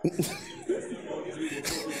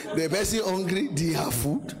 The person hungry didn't have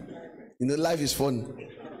food. You know, life is fun.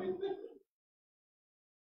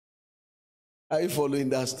 Are you following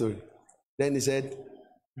that story? Then he said,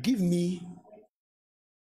 feed me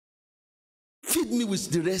with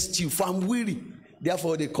the rest stew, for I'm weary.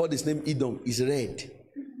 Therefore, they called his name Edom. Is red.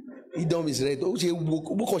 Edom is red.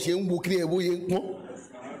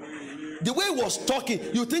 The way he was talking,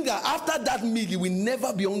 you think that after that meal, he will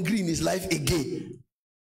never be hungry in his life again.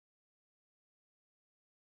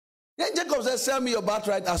 Then Jacob said, sell me your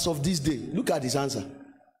birthright as of this day. Look at his answer.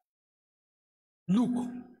 Look,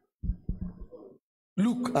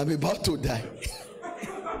 I'm about to die.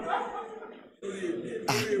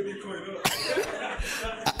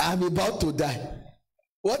 I'm about to die.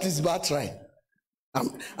 What is birthright?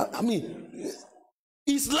 I mean,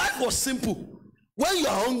 his life was simple. When you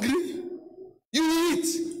are hungry, you eat.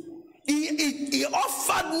 He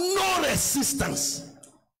offered no resistance.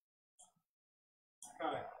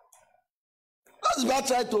 That's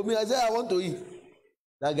birthright to me. I said, I want to eat.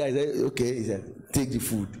 That guy said, okay. He said, take the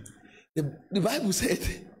food. The Bible said,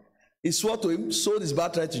 he swore to him, sold his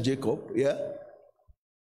birthright to Jacob. Yeah.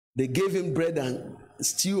 They gave him bread and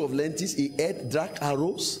stew of lentils. He ate, drank,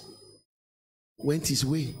 arose, went his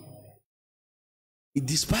way. He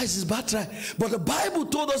despised his birthright. But the Bible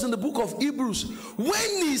told us in the book of Hebrews,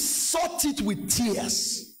 when he sought it with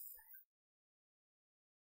tears,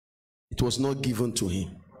 it was not given to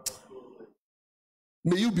him.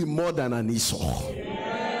 May you be more than an Esau.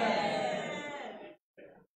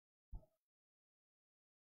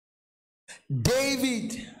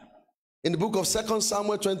 David, in the book of 2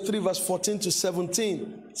 Samuel 23, verse 14 to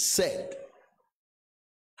 17, said,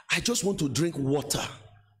 I just want to drink water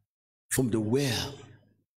from the well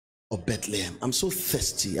of Bethlehem. I'm so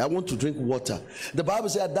thirsty. I want to drink water. The Bible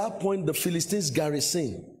says at that point, the Philistines'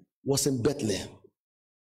 garrison was in Bethlehem.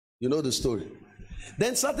 You know the story.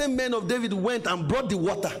 Then certain men of David went and brought the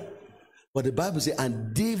water. But the Bible says,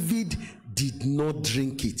 and David did not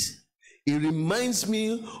drink it. It reminds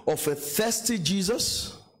me of a thirsty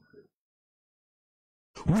Jesus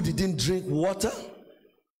who didn't drink water,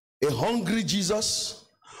 a hungry Jesus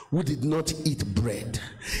who did not eat bread.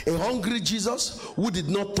 A hungry Jesus who did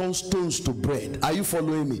not turn stones to bread. Are you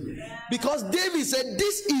following me? Because David said,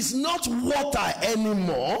 this is not water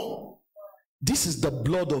anymore. This is the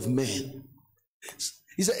blood of men.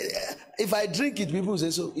 He said, if I drink it, people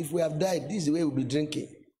say, so if we have died, this is the way we'll be drinking.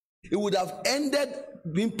 It would have ended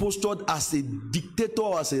being postured as a dictator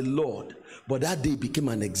or as a lord. But that day became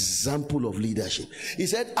an example of leadership. He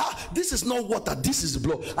said, this is not water, this is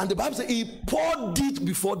blood. And the Bible says he poured it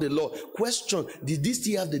before the Lord. Question, did he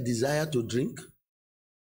still have the desire to drink?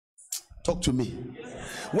 Talk to me.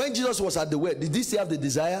 When Jesus was at the well, did he still have the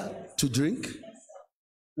desire to drink?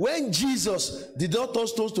 When Jesus did not turn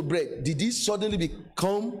stones to bread, did he suddenly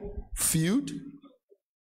become filled?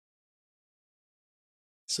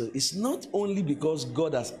 So it's not only because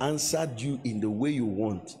God has answered you in the way you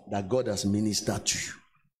want that God has ministered to you.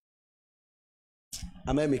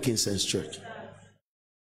 Am I making sense, church?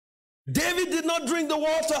 David did not drink the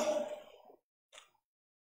water.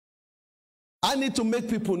 I need to make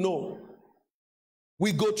people know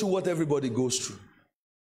we go through what everybody goes through.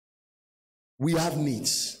 We have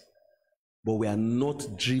needs, but we are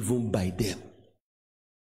not driven by them.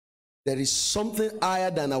 There is something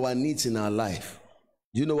higher than our needs in our life.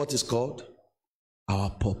 Do you know what it's called? Our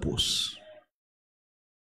purpose.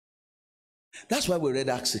 That's why we read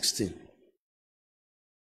Acts 16.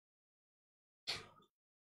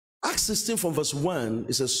 Acts 16 from verse 1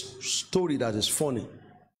 is a story that is funny.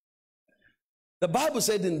 The Bible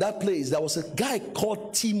said in that place there was a guy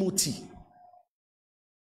called Timothy.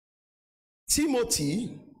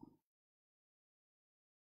 Timothy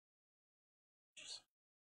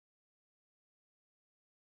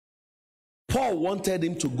Paul wanted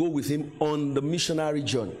him to go with him on the missionary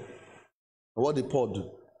journey. And what did Paul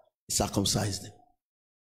do? He circumcised him.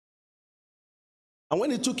 And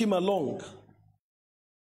when he took him along,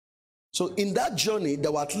 so in that journey,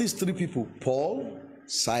 there were at least 3 people: Paul,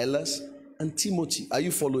 Silas, and Timothy. Are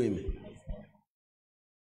you following me?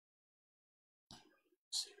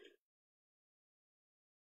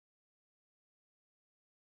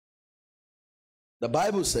 The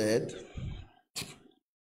Bible said,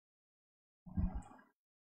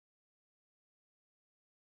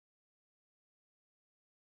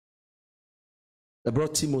 they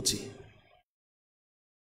brought Timothy.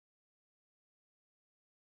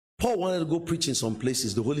 Paul wanted to go preach in some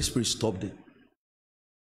places. The Holy Spirit stopped him.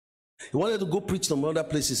 He wanted to go preach some other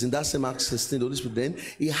places. In that same Acts 16, the Holy Spirit, then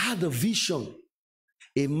he had a vision.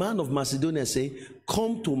 A man of Macedonia saying,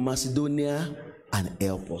 come to Macedonia and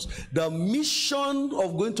help us. The mission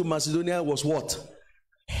of going to Macedonia was what?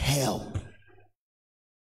 Help.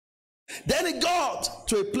 Then he got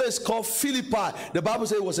to a place called Philippi. The Bible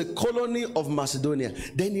says it was a colony of Macedonia.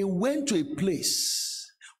 Then he went to a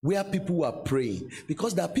place where people were praying.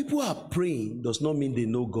 Because that people are praying does not mean they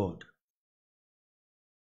know God.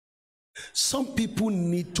 Some people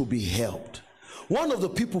need to be helped. One of the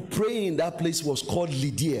people praying in that place was called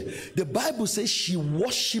Lydia. The Bible says she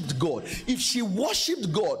worshipped God. If she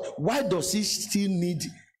worshipped God, why does she still need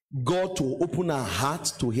God to open her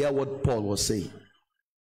heart to hear what Paul was saying?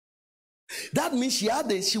 That means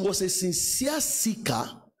she was a sincere seeker,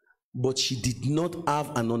 but she did not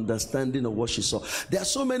have an understanding of what she saw. There are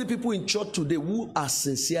so many people in church today who are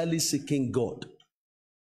sincerely seeking God,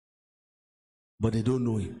 but they don't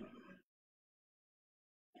know him.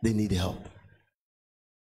 They need help.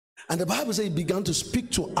 And the Bible says he began to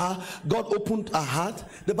speak to her. God opened her heart.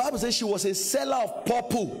 The Bible says she was a seller of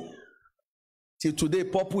purple. Till today,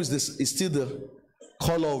 purple is still the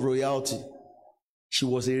color of royalty. She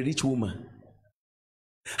was a rich woman.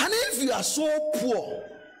 And if you are so poor,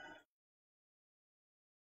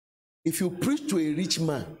 if you preach to a rich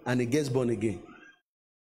man and he gets born again,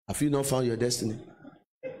 have you not found your destiny?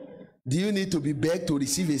 Do you need to be begged to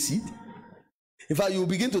receive a seed? In fact, you will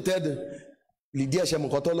begin to tell them, Lydia Shemo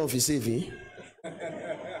Kotolon fi save.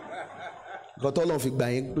 Kotolon fi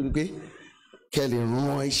gba yin pe kele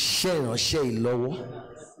ran iṣẹ́ ìránṣẹ́ ìlọ́wọ́.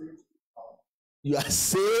 You are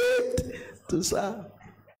saved to serve.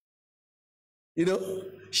 You know,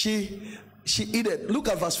 she hid it. Look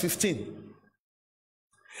at verse 15.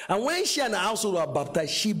 And when she and her household were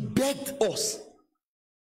baptized, she begged us.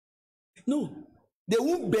 No, they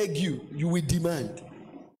won't beg you, you will demand.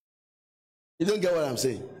 You don't get what I'm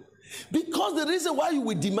saying? Because the reason why you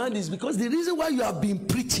will demand is because the reason why you have been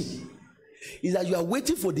preaching is that you are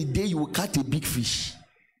waiting for the day you will catch a big fish.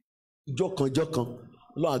 Jokan,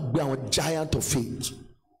 Lord, be our giant of faith.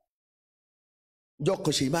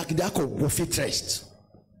 Faithrest.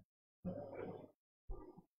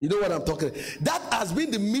 You know what I'm talking about? That has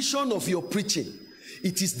been the mission of your preaching.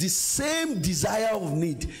 it is the same desire of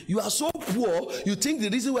need. You are so poor, you think the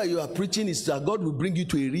reason why you are preaching is that God will bring you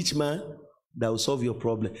to a rich man that will solve your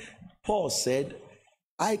problem. Paul said,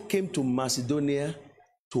 I came to Macedonia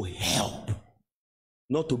to help,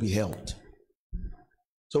 not to be helped.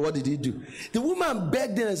 So what did he do? The woman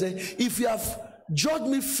begged him and said, if you have judged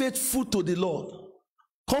me faithful to the Lord,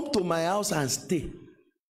 come to my house and stay.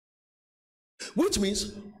 Which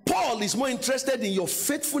means Paul is more interested in your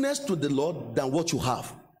faithfulness to the Lord than what you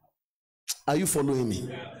have. Are you following me?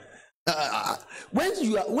 When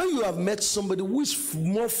you have met somebody who is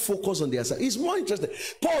more focused on their side, he's more interested.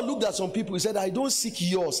 Paul looked at some people, he said, I don't seek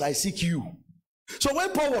yours, I seek you. So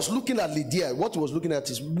when Paul was looking at Lydia, what he was looking at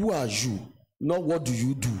is, who are you? Not what do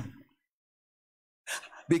you do?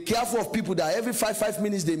 Be careful of people that every 5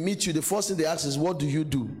 minutes they meet you, the first thing they ask is, what do you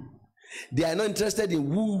do? They are not interested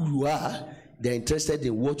in who you are, they are interested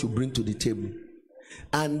in what you bring to the table.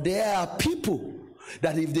 And there are people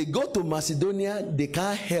that if they go to Macedonia, they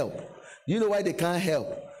can't help. You know why they can't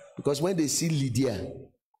help? Because when they see Lydia,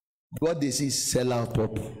 what they see is sellout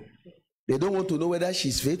people. They don't want to know whether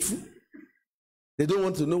she's faithful. They don't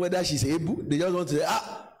want to know whether she's able. They just want to say,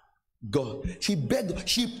 God. She begged,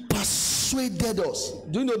 she persuaded us.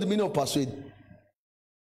 Do you know the meaning of persuade?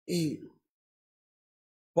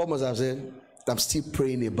 Paul must have said, I'm still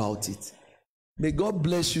praying about it. May God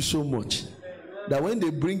bless you so much that when they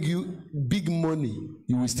bring you big money,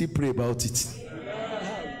 you will still pray about it.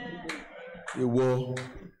 You will.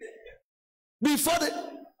 Before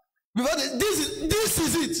this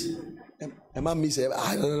is it. Am I missing?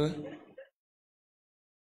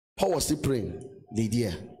 Paul was still praying.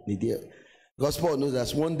 Lydia. Because Paul knows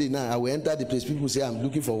that one day now I will enter the place. People say, I'm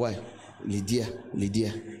looking for wife. Lydia.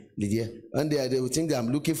 One day they will think that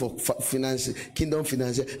I'm looking for kingdom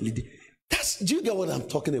financier. Lydia. Do you get what I'm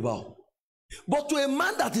talking about? But to a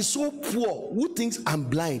man that is so poor, who thinks I'm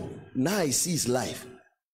blind, now I see his life.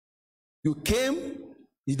 You came,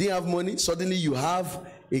 you didn't have money, suddenly you have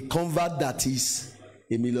a convert that is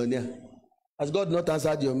a millionaire. Has God not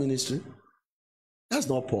answered your ministry? That's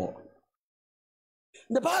not Paul.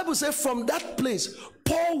 The Bible says from that place,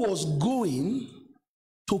 Paul was going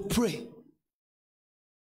to pray.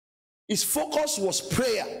 His focus was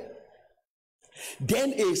prayer.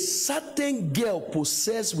 Then a certain girl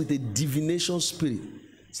possessed with a divination spirit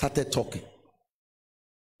started talking.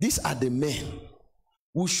 These are the men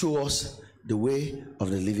who show us the way of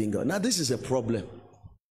the living God. Now this is a problem.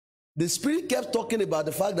 The spirit kept talking about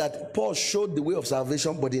the fact that Paul showed the way of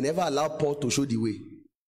salvation, but he never allowed Paul to show the way.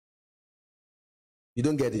 You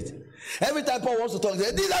don't get it. Every time Paul wants to talk,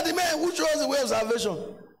 these are the men who show us the way of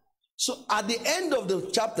salvation. So at the end of the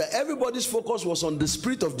chapter, everybody's focus was on the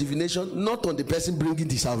spirit of divination, not on the person bringing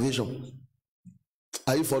the salvation.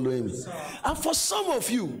 Are you following me? And for some of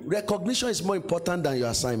you, recognition is more important than your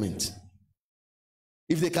assignment.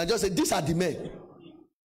 If they can just say, these are the men.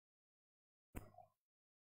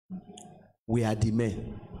 We are the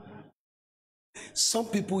men. Some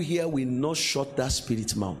people here will not shut that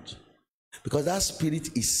spirit mouth, because that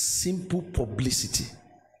spirit is simple publicity.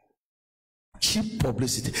 Cheap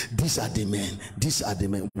publicity. These are the men. These are the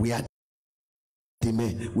men. We are the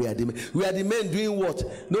men. We are the men. We are the men doing what?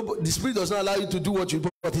 No, the spirit does not allow you to do what you do,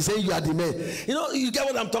 but he's saying you are the men. You know, you get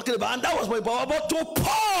what I'm talking about. And that was my power. But to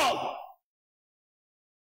Paul,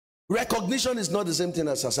 recognition is not the same thing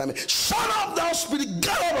as assignment. Shut up, thou spirit.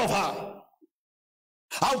 Get out of her.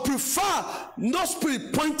 I would prefer no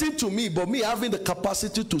spirit pointing to me, but me having the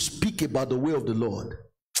capacity to speak about the way of the Lord.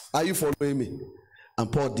 Are you following me?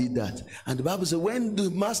 And Paul did that. And the Bible says, when the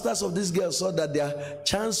masters of this girl saw that their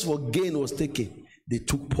chance for gain was taken, they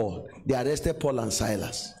took Paul. They arrested Paul and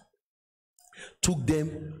Silas. Took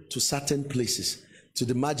them to certain places, to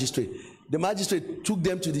the magistrate. The magistrate took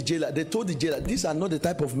them to the jailer. They told the jailer, these are not the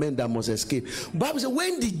type of men that must escape. The Bible says,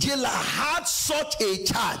 when the jailer had such a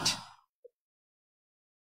charge,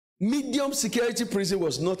 medium security prison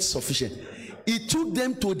was not sufficient. He took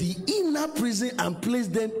them to the inner prison and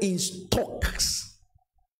placed them in stocks.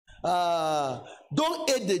 Don't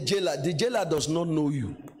hate the jailer. The jailer does not know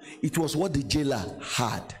you. It was what the jailer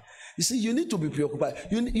had. You see, you need to be preoccupied.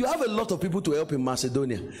 You have a lot of people to help in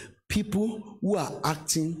Macedonia. People who are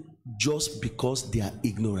acting just because they are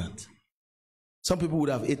ignorant. Some people would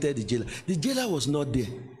have hated the jailer. The jailer was not there.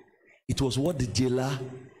 It was what the jailer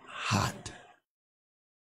had.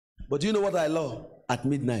 But do you know what I love? At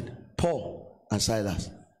midnight, Paul and Silas.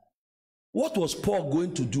 What was Paul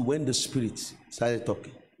going to do when the Spirit started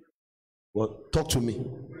talking? Well, talk to me.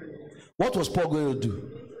 What was Paul going to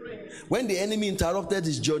do? When the enemy interrupted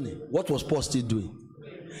his journey, what was Paul still doing?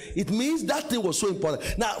 It means that thing was so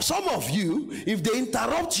important. Now, some of you, if they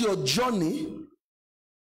interrupt your journey,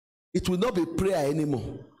 It will not be prayer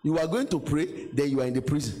anymore. You are going to pray, then you are in the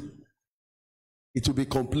prison. It will be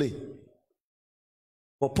complaint.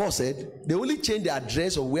 But Paul said, they only changed the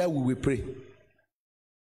address of where we will pray.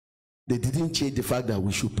 They didn't change the fact that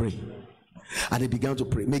we should pray. And they began to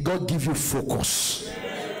pray. May God give you focus.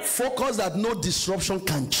 Focus that no disruption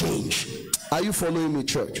can change. Are you following me,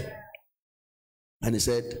 church? And he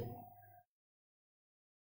said,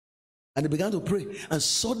 and they began to pray. And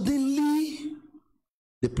suddenly,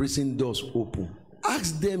 the prison doors open.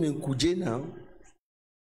 Ask them in Kuje now.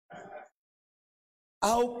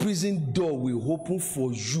 How prison door will open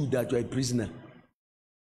for you that you are a prisoner?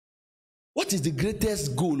 What is the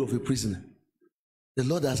greatest goal of a prisoner? The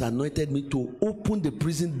Lord has anointed me to open the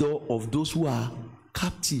prison door of those who are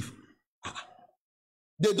captive.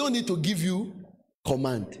 They don't need to give you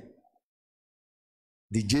command.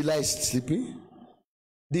 The jailer is sleeping.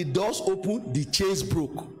 The doors open, the chains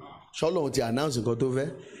broke. Shalom, the announcement got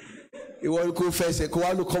over. You want to go first, come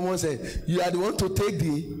on, say, you are the one to take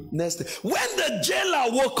the next step. When the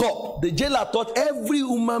jailer woke up, the jailer thought every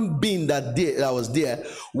human being that was there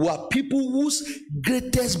were people whose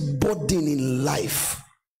greatest burden in life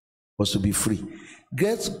was to be free.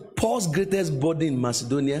 Paul's greatest burden in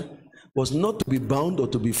Macedonia was not to be bound or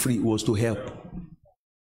to be free, it was to help.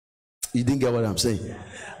 You didn't get what I'm saying?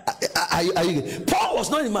 Paul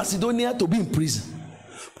was not in Macedonia to be in prison.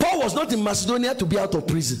 Paul was not in Macedonia to be out of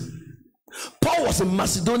prison. Paul was in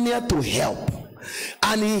Macedonia to help,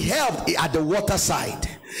 and he helped at the water side.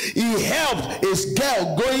 He helped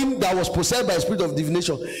a girl that was possessed by a spirit of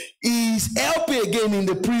divination. He is helping again in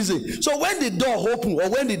the prison. So when the door opened or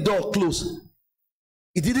when the door closed,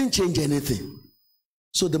 it didn't change anything.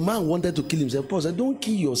 So the man wanted to kill himself. Paul said, don't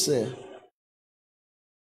kill yourself.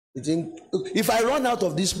 If I run out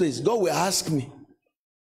of this place, God will ask me,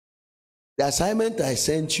 the assignment I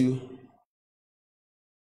sent you,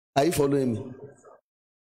 are you following me?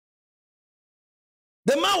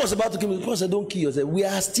 The man was about to kill himself. Paul said, don't kill yourself. We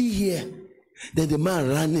are still here. Then the man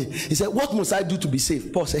ran in. He said, what must I do to be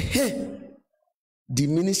saved? Paul said, hey, the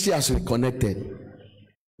ministry has reconnected.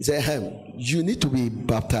 He said, hey, you need to be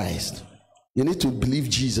baptized. You need to believe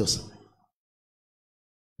Jesus.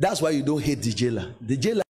 That's why you don't hate the jailer. The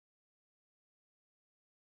jailer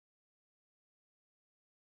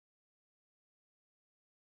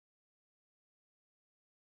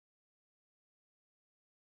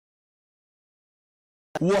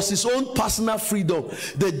was his own personal freedom.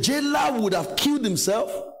 The jailer would have killed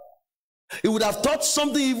himself. He would have thought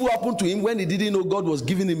something evil happened to him when he didn't know God was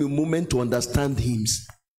giving him a moment to understand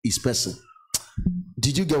his person.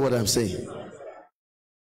 Did you get what I'm saying?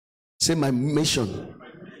 Say, my mission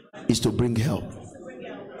is to bring help.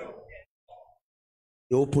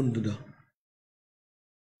 He opened the door.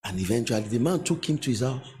 And eventually the man took him to his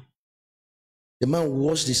house. The man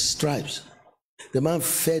washed his stripes. The man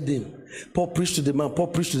fed him. Paul preached to the man. Paul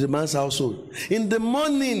preached to the man's household. In the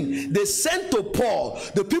morning, they sent to Paul.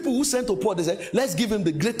 The people who sent to Paul, they said, let's give him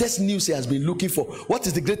the greatest news he has been looking for. What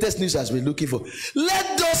is the greatest news he has been looking for?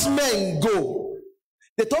 Let those men go.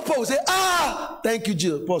 The top Paul will say, thank you,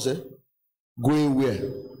 Jesus. Paul said, going where?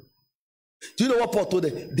 Do you know what Paul told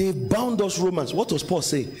them? They bound us Romans. What was Paul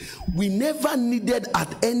saying? We never needed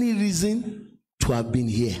at any reason to have been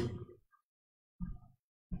here.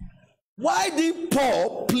 Why did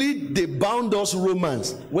Paul plead they bound us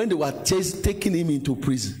Romans when they were taking him into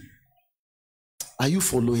prison? Are you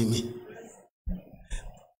following me?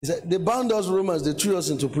 He said, they bound us Romans, they threw us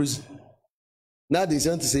into prison. Now they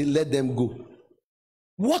want to say, let them go.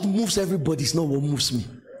 What moves everybody is not what moves me.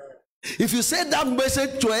 If you say that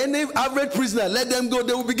message to any average prisoner, let them go,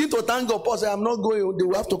 they will begin to thank God. Paul said, I'm not going. They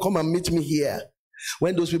will have to come and meet me here.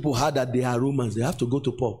 When those people heard that they are Romans, they have to go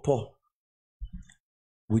to Paul. Paul,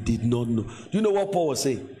 we did not know. Do you know what Paul was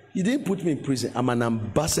saying? He didn't put me in prison. I'm an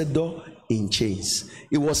ambassador in chains.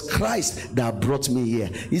 It was Christ that brought me here.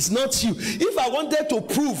 It's not you. If I wanted to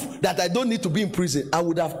prove that I don't need to be in prison, I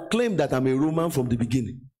would have claimed that I'm a Roman from the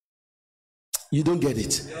beginning. You don't get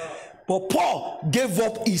it. But Paul gave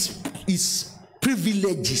up his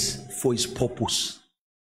privileges for his purpose.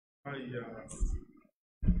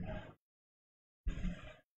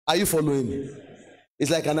 Are you following me? It's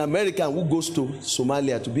like an American who goes to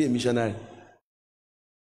Somalia to be a missionary.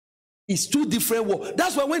 It's two different worlds.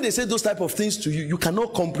 That's why when they say those type of things to you, you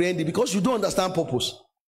cannot comprehend it because you don't understand purpose.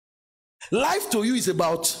 Life to you is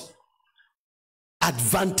about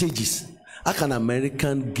advantages. How can an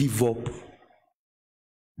American give up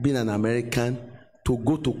being an American to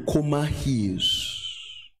go to Coma Hills,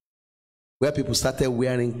 where people started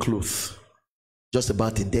wearing clothes just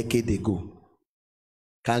about a decade ago?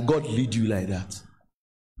 Can God lead you like that?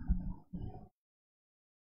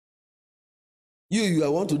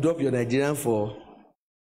 You want to drop your Nigerian for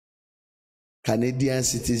Canadian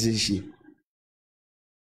citizenship,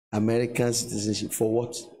 American citizenship, for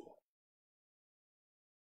what?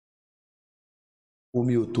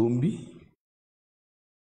 Omi Otombi.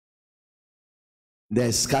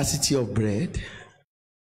 There's scarcity of bread.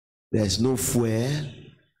 There's no fuel.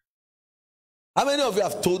 How many of you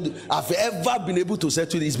have ever been able to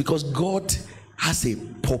settle this? Because God has a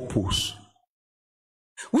purpose.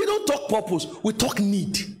 We don't talk purpose, we talk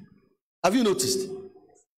need. Have you noticed?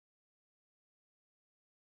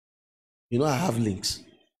 You know, I have links.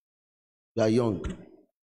 You are young.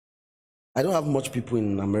 I don't have much people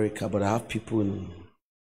in America, but I have people in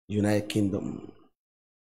United Kingdom.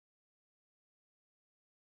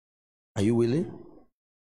 Are you willing?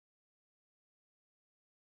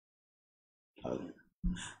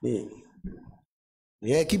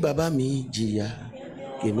 Yeah, kí bàbá mi jìyà,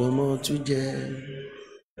 kí mọ́mọ́ tún jẹ.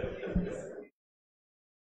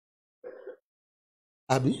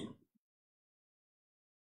 Abi?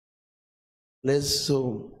 Let's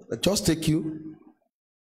just take you.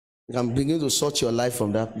 I'm beginning to sort your life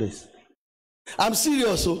from that place. I'm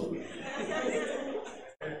serious, so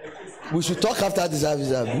we should talk after this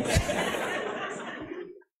service, Abi.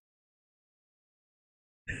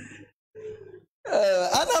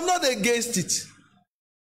 And I'm not against it.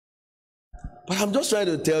 But I'm just trying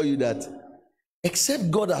to tell you that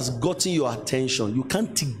except God has gotten your attention, you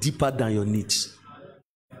can't think deeper than your needs.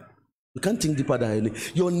 You can't think deeper than your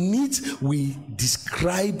needs. Your needs will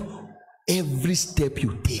describe every step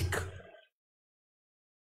you take.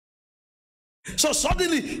 So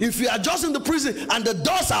suddenly, if you are just in the prison and the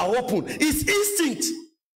doors are open, it's instinct.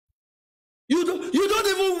 You don't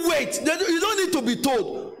even wait. You don't need to be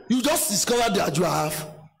told. You just discover that you have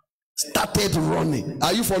started running.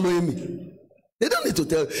 Are you following me? They don't need to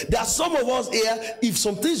tell you. There are some of us here, if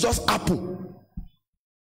some things just happen,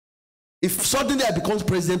 if suddenly I become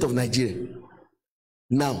president of Nigeria,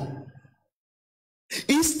 now,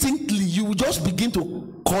 instantly you will just begin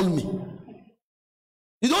to call me.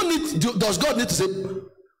 You don't need, does God need to say,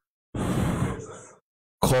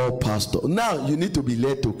 call pastor? Now you need to be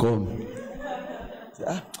led to come.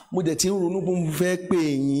 I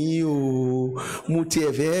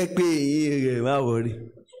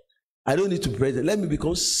don't need to be president. Let me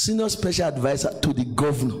become senior special advisor to the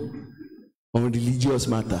governor on religious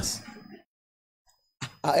matters.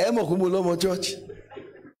 I am a Kumulomo church.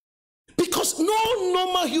 Because no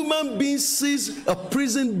normal human being sees a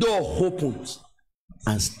prison door opens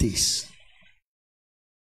and stays.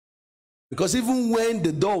 Because even when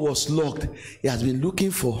the door was locked, he has been looking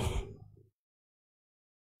for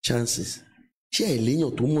chances. You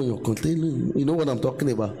know what I'm talking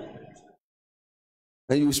about?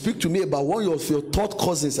 And you speak to me about one of your third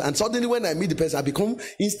cousins, and suddenly when I meet the person, I become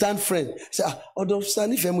instant friend. Say, you know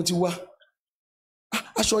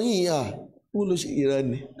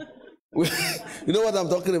what I'm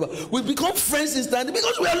talking about? We become friends instantly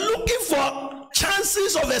because we are looking for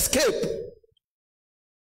chances of escape.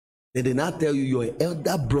 Then they now tell you your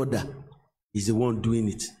elder brother is the one doing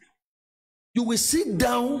it. You will sit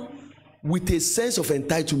down with a sense of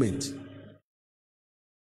entitlement.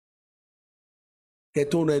 You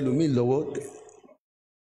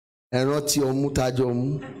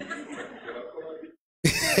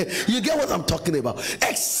get what I'm talking about?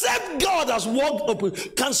 Except God has walked open.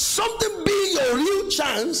 Can something be your real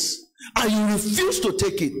chance and you refuse to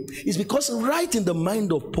take it? It's because right in the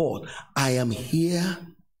mind of Paul, I am here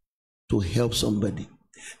to help somebody.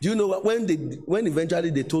 Do you know what, when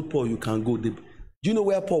eventually they told Paul you can go, do you know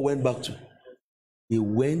where Paul went back to? He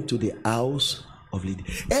went to the house of Lydia.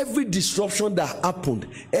 Every disruption that happened,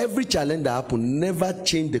 every challenge that happened never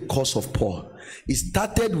changed the course of Paul. It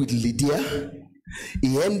started with Lydia.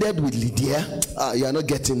 He ended with Lydia. You are not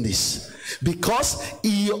getting this. Because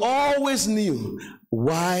he always knew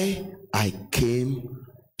why I came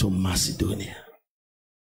to Macedonia.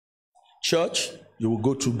 Church, you will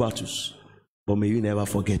go through battles, but may you never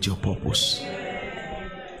forget your purpose.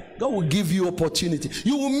 God will give you opportunity.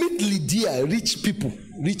 You will meet Lydia, rich people,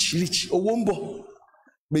 rich, Owombo.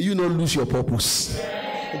 May you not lose your purpose.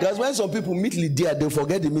 Because when some people meet Lydia, they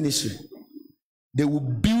forget the ministry. They will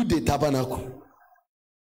build a tabernacle.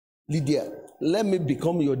 Lydia, let me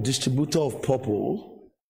become your distributor of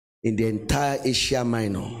purple in the entire Asia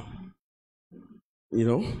Minor. You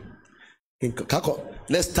know?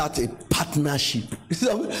 Let's start a partnership.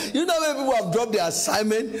 You know when people have dropped their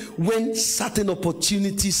assignment when certain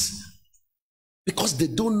opportunities, because they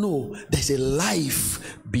don't know there's a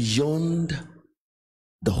life beyond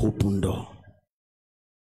the open door.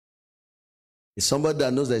 It's somebody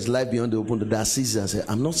that knows there's life beyond the open door that sees it and says,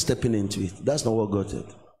 I'm not stepping into it. That's not what God said.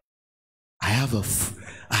 I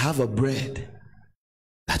have a bread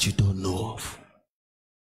that you don't know of.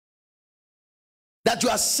 That you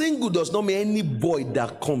are single does not mean any boy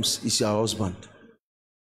that comes is your husband.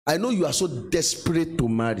 I know you are so desperate to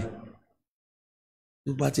marry.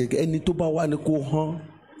 Ẹni tó bá wà ní kó hàn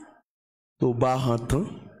tó bá hàn tán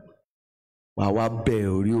wà wá bẹ̀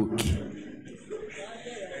orí òkè.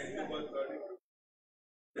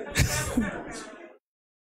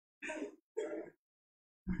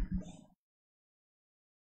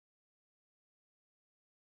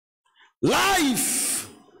 Life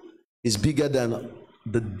is bigger than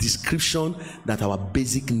the description that our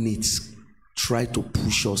basic needs try to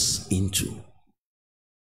push us into.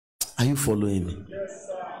 Are you following me? Yes,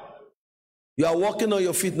 sir. You are walking on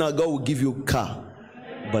your feet now. God will give you a car,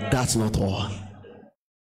 but that's not all.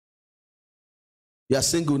 You are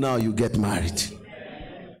single now, you get married.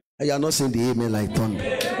 And you are not saying the amen like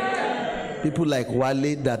thunder. People like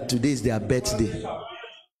Wale, that today is their birthday.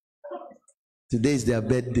 Today is their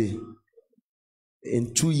birthday.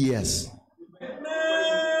 In 2 years.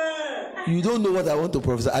 You don't know what I want to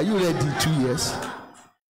prophesy. Are you ready? 2 years?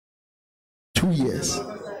 2 years.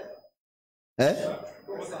 Eh?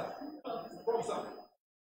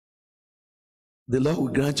 The Lord will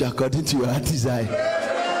grant you according to your heart desire.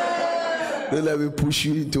 Don't let me push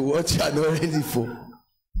you into what you are not ready for.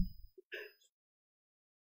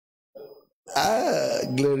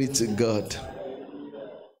 Glory to God.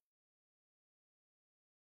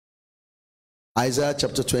 Isaiah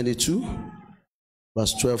chapter 22,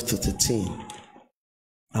 verse 12 to 13.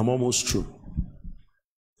 I'm almost through.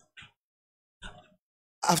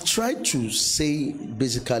 I've tried to say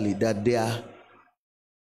basically that there are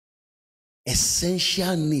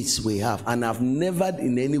essential needs we have, and I've never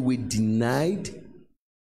in any way denied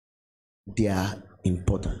their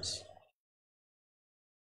importance.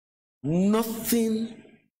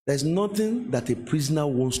 There's nothing that a prisoner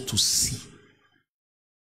wants to see.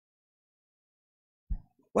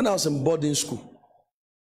 When I was in boarding school,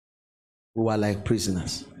 we were like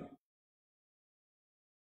prisoners.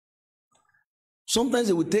 Sometimes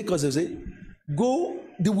they would take us and say, go.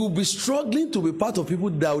 They will be struggling to be part of people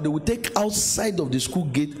that they will take outside of the school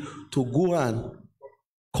gate to go and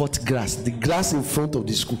cut grass, the grass in front of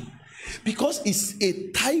the school. Because it's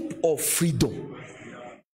a type of freedom.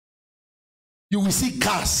 You will see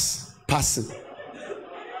cars passing.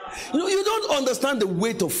 You don't understand the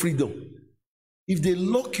weight of freedom. If they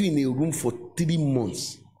lock you in a room for 3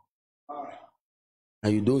 months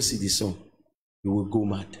and you don't see the sun, you will go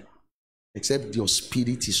mad. Except your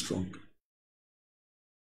spirit is strong.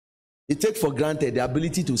 You take for granted the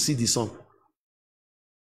ability to see the sun.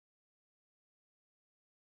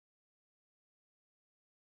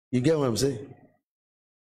 You get what I'm saying?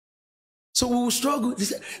 So we will struggle.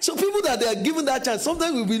 So people that they are given that chance,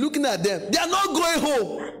 sometimes we'll be looking at them. They are not going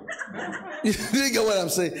home. You get what I'm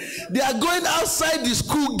saying? They are going outside the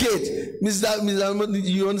school gate. Mr.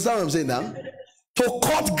 You understand what I'm saying now? To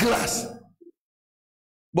cut grass.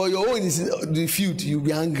 But your own is the field. You'll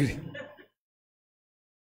be angry.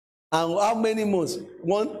 And how many months?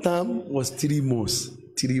 One term was 3 months.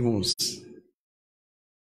 3 months.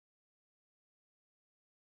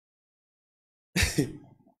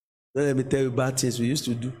 Let me tell you bad things we used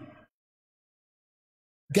to do.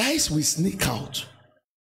 Guys, we sneak out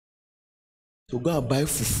to go and buy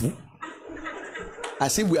fufu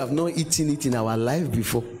as if we have not eaten it in our life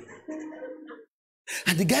before.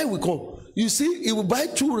 And the guy will come. You see, he will buy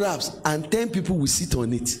 2 wraps and 10 people will sit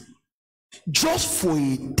on it. Just for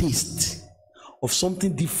a taste of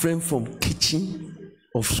something different from kitchen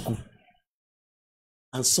of school.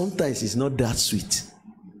 And sometimes it's not that sweet.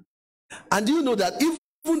 And do you know that even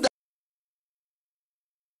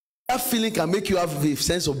that feeling can make you have a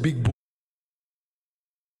sense of big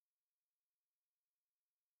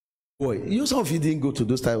boy. You know, some of you didn't go to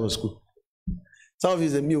those type of school. Some of you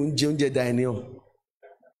say, then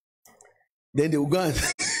they will go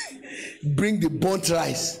and bring the burnt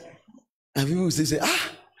rice. And people will say,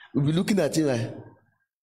 we'll be looking at him like,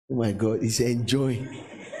 oh my God, he's enjoying.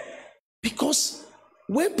 Because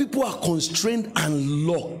when people are constrained and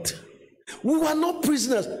locked, we were not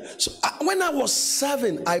prisoners. So when I was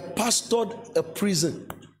serving, I pastored a prison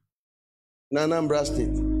in Anambra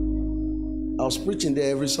State. I was preaching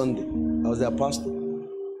there every Sunday. I was their pastor.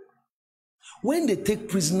 When they take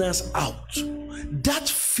prisoners out, that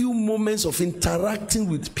few moments of interacting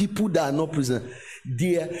with people that are not prisoners,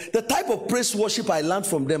 the type of praise worship I learned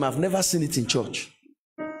from them, I've never seen it in church.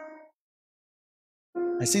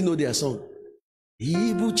 I still know their song.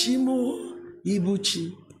 Ibuchi mo,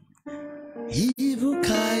 Ibuchi.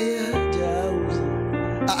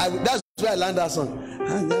 That's where I learned that song.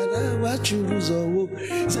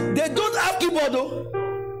 They don't have keyboard though.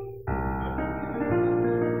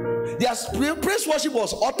 Their praise worship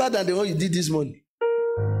was hotter than the one you did this morning.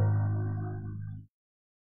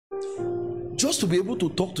 Just to be able to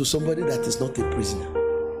talk to somebody that is not a prisoner.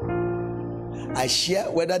 I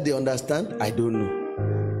share whether they understand, I don't know.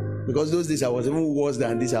 Because those days I was even worse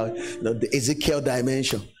than this, the Ezekiel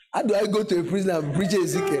dimension. How do I go to a prison and preach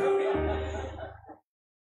Ezekiel?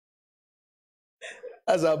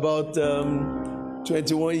 That's about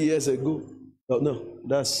 21 years ago. Oh, no,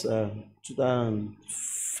 that's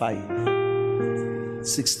 2005.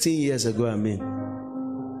 16 years ago, I mean.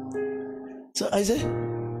 So I say,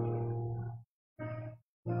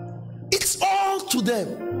 it's all to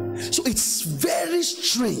them. So it's very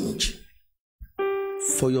strange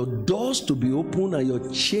for your doors to be open and your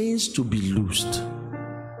chains to be loosed.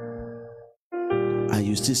 And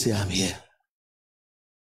you still say, I'm here.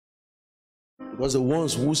 Because the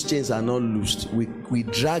ones whose chains are not loosed, we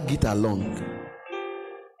drag it along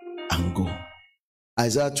and go.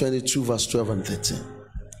 Isaiah 22 verse 12 and 13.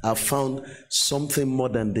 I found something more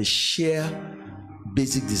than the sheer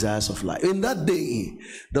basic desires of life. In that day,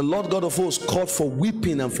 the Lord God of hosts called for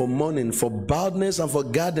weeping and for mourning, for baldness and for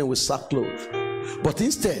gathering with sackcloth. But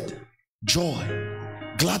instead, joy,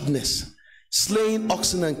 gladness, slaying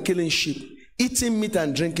oxen and killing sheep, eating meat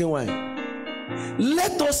and drinking wine.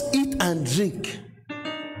 Let us eat and drink,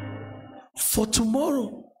 for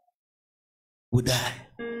tomorrow we die.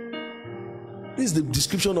 This is the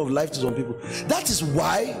description of life to some people. That is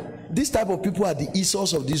why this type of people are the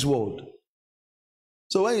Esau's of this world.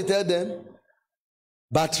 So when you tell them,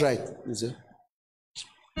 birthright, you say,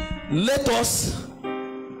 let us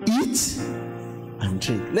eat and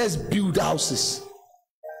drink. Let's build houses.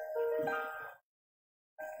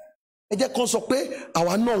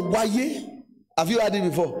 Have you heard it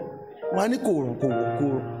before? You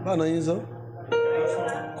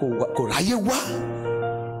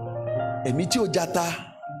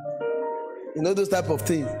know those type of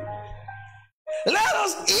things. Let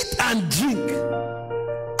us eat and drink.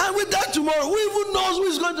 And with that tomorrow, who even knows who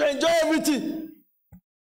is going to enjoy everything?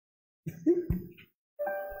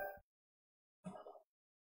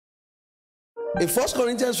 In 1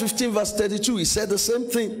 Corinthians 15 verse 32, he said the same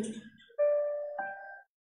thing.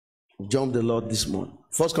 Jump the Lord this morning.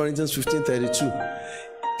 1 Corinthians 15 32.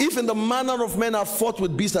 If in the manner of men have fought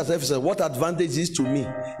with beasts at Ephesus, what advantage is to me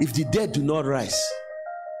if the dead do not rise?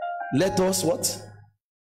 Let us what?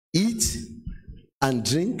 Eat and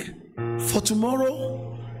drink for tomorrow.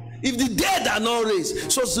 If the dead are not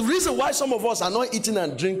raised. So the reason why some of us are not eating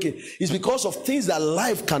and drinking is because of things that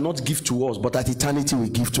life cannot give to us, but that eternity will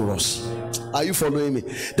give to us. Are you following me?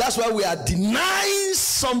 That's why we are denying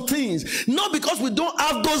some things. Not because we don't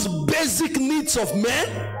have those basic needs of men,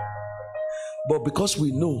 but because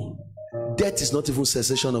we know death is not even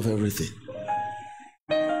cessation of everything.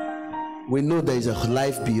 We know there is a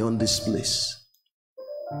life beyond this place.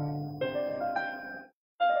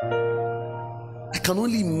 I can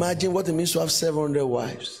only imagine what it means to have 700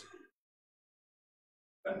 wives,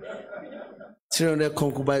 300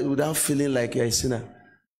 concubines without feeling like you're a sinner.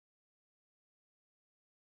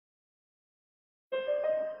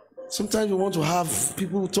 Sometimes we want to have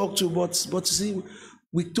people talk to, but you see,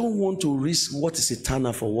 we don't want to risk what is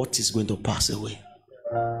eternal for what is going to pass away.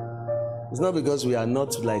 It's not because we are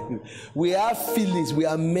not like you. We have feelings, we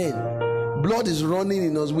are men. Blood is running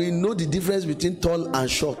in us. We know the difference between tall and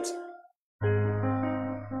short.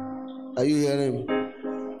 Are you hearing me?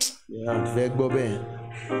 Yeah, very Bobby.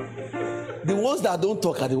 The ones that don't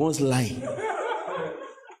talk are the ones lying.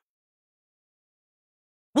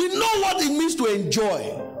 We know what it means to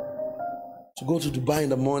enjoy. To go to Dubai in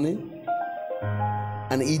the morning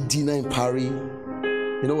and eat dinner in Paris.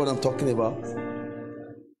 You know what I'm talking about?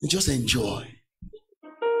 You just enjoy.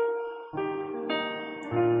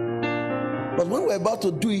 But when we're about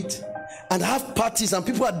to do it and have parties and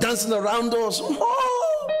people are dancing around us,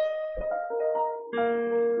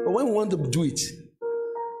 but when we want to do it,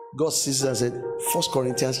 God sees and said, 1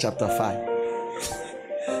 Corinthians chapter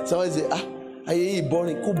 5. Somebody say, are you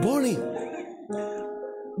boring? Go boring.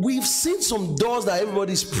 We've seen some doors that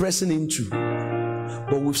everybody's pressing into,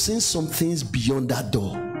 but we've seen some things beyond that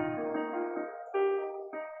door.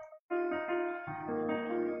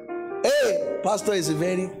 Hey, pastor is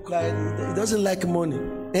very quiet. He doesn't like money.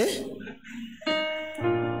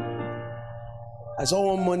 I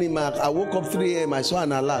saw one morning, I woke up 3 a.m. I saw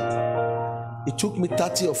an alert. It took me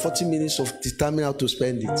 30 or 40 minutes of determining how to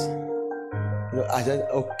spend it. I said,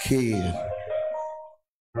 okay.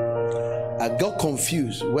 I got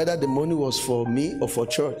confused whether the money was for me or for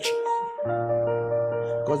church.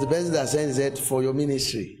 Because the person that sent said for your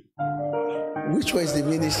ministry. Which one is the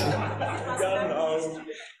ministry?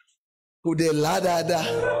 Who the ladder?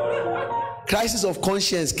 Crisis of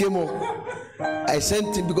conscience came up. I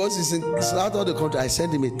sent him, because it's out of the country, I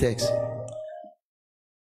sent him a text.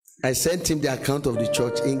 I sent him the account of the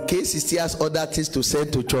church in case he still has other things to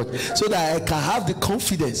send to church, so that I can have the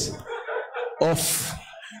confidence of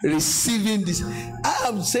receiving this. I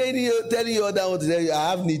am telling you all that I want to tell you, I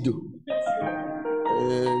have need to.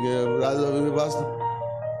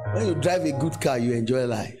 When you drive a good car, you enjoy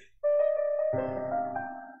life.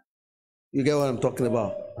 You get what I'm talking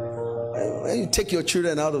about? When you take your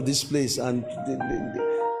children out of this place and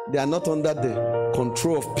they are not under the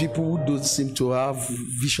control of people who don't seem to have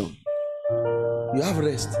vision, you have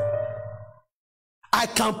rest. I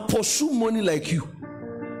can pursue money like you.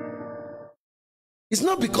 It's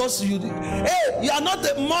not because you are not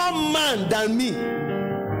a more man than me.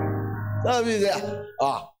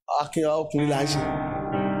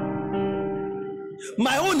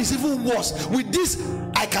 My own is even worse. With this,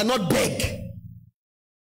 I cannot beg.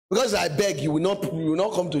 Because I beg, you will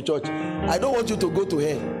not come to church. I don't want you to go to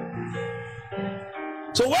hell.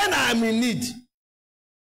 So when I am in need,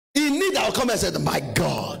 I'll come and say, my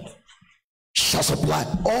God shall supply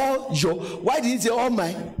all your. Why did he say all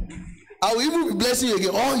mine? I will even be blessing you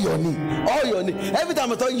again. All your need. Every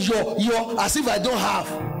time I talk your, as if I don't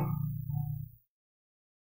have.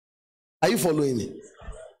 Are you following me?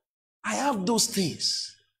 I have those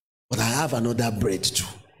things, but I have another bread too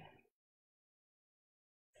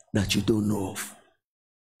that you don't know of.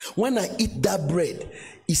 When I eat that bread,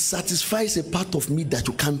 it satisfies a part of me that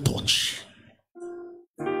you can't touch.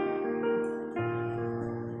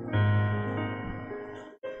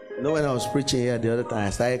 You know, when I was preaching here the other time, I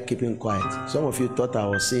started keeping quiet. Some of you thought I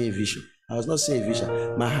was seeing a vision. I was not seeing a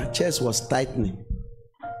vision. My chest was tightening.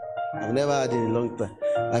 I've never had it in a long time.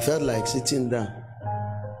 I felt like sitting down.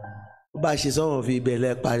 But some of you be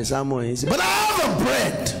like, but I have a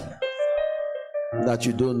bread that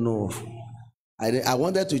you don't know of. I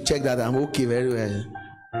wanted to check that I'm okay very well.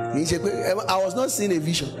 I was not seeing a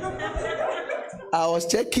vision. I was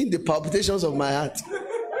checking the palpitations of my heart.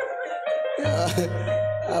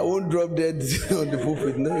 I won't drop dead on the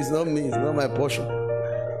pulpit. No, it's not me. It's not my portion.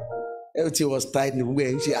 Everything was tight. I was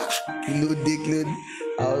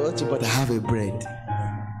watching, but I have a bread.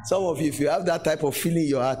 Some of you, if you have that type of feeling in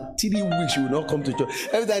your heart, till you wish you will not come to church.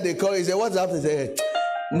 Every time they call you, say, what's happening? Say,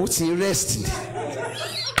 resting.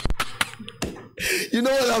 You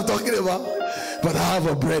know what I'm talking about? But I have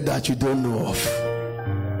a bread that you don't know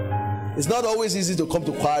of. It's not always easy to come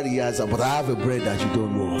to choir rehearsal, but I have a bread that you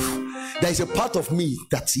don't know of. There is a part of me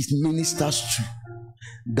that it ministers to,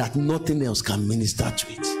 that nothing else can minister to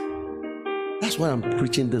it. That's why I'm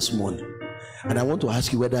preaching this morning. And I want to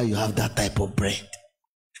ask you whether you have that type of bread.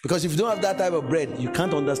 Because if you don't have that type of bread, you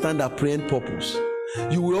can't understand that praying purpose.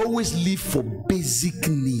 You will always live for basic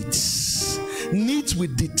needs. Needs will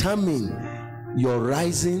determine your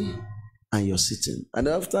rising and your sitting. And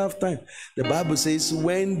after time, the Bible says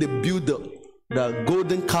when they built the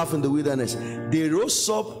golden calf in the wilderness, they rose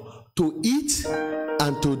up to eat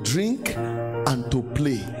and to drink and to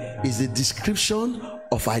play. Is a description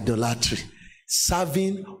of idolatry,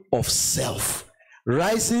 serving of self,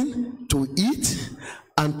 rising to eat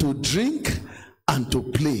and to drink and to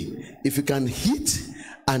play. If you can eat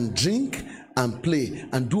and drink and play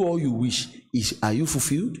and do all you wish, are you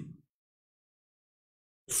fulfilled?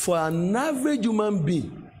 For an average human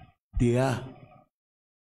being, they are.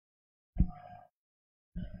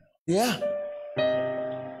 They are.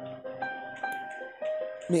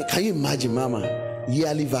 Can you imagine, Mama,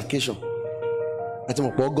 yearly vacation? I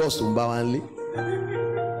think August,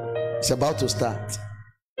 it's about to start.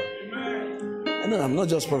 I know, I'm not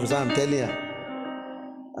just prophesying, I'm telling you.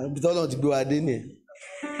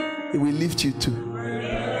 It will lift you too.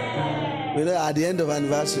 You know, at the end of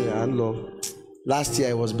anniversary, and love. Last year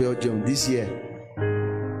I was Belgium. This year,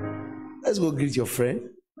 let's go greet your friend.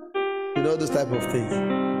 You know, those type of things.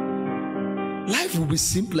 Life will be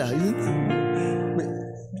simpler.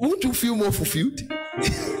 Won't you feel more fulfilled?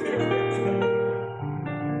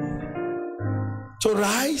 To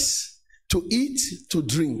rise, to eat, to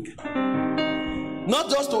drink. Not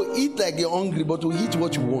just to eat like you're hungry, but to eat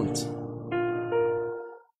what you want.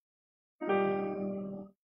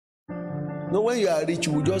 No, when you are rich,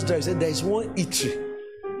 you will just drive. Say, there is one eatery.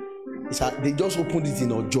 They just opened it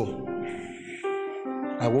in Ojo.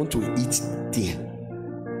 I want to eat there.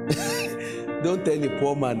 Don't tell the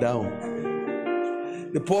poor man down.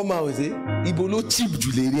 The poor man will say, Ibolo cheap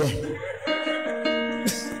jewelry.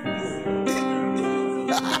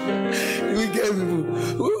 people.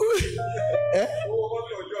 Eh?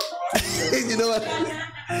 You know what?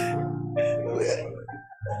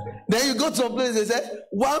 Then you go to a place, they say,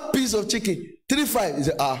 one piece of chicken, 3.5. You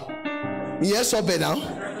say, yes, so bad now.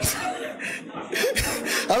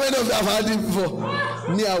 How many of you have had it before?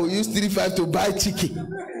 Me, I will use 3.5 to buy chicken.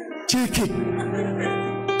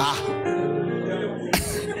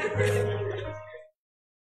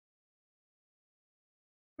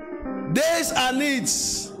 These are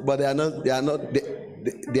needs, but they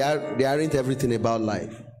aren't everything about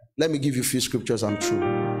life. Let me give you a few scriptures I'm true.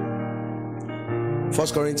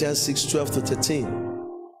 1 Corinthians 6:12-13.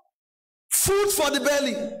 Food for the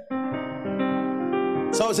belly.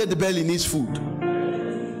 Someone said the belly needs food.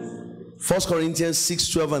 1 Corinthians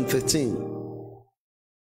 6:12-13.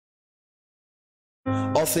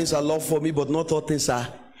 All things are lawful for me, but not all things are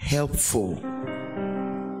helpful.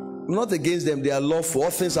 I'm not against them, they are lawful.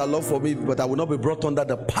 All things are lawful for me, but I will not be brought under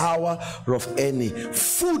the power of any.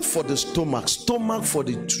 Food for the stomach for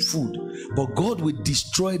the food, but God will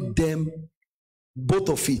destroy them, both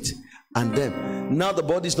of it and them. Now the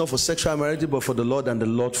body is not for sexual immorality, but for the Lord, and the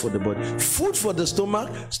Lord for the body. Food for the stomach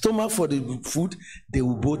for the food, they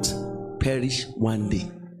will both perish one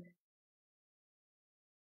day.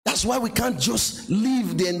 That's why we can't just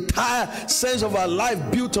leave the entire sense of our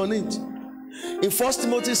life built on it. In 1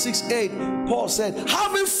 Timothy 6:8, Paul said,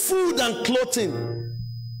 having food and clothing,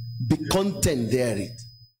 be content therein.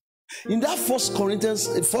 In that 1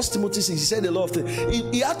 Timothy 6, he said a lot of things.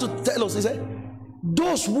 He had to tell us, he said,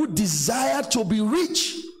 those who desire to be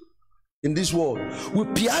rich in this world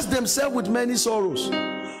will pierce themselves with many sorrows.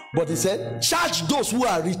 But he said, charge those who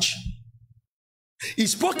are rich. He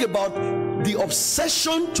spoke about the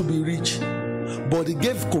obsession to be rich, but he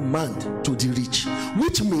gave command to the rich,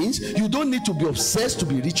 which means you don't need to be obsessed to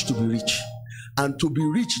be rich. And to be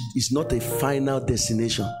rich is not a final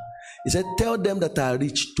destination. He said, tell them that are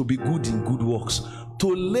rich to be good in good works,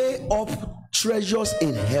 to lay up treasures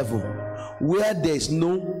in heaven, where there is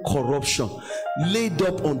no corruption, laid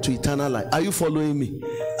up unto eternal life. Are you following me?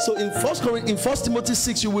 So in 1 Timothy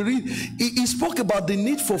 6, you will read, he spoke about the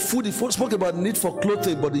need for food, he spoke about the need for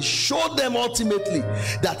clothing, but he showed them ultimately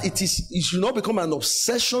that it should not become an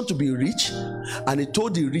obsession to be rich. And he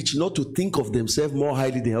told the rich not to think of themselves more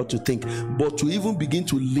highly than how to think, but to even begin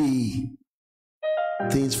to lay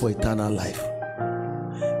things for eternal life.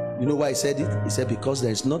 You know why he said it? He said, because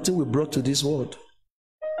there is nothing we brought to this world,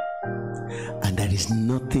 and there is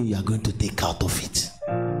nothing you are going to take out of it.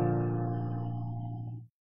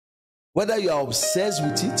 Whether you are obsessed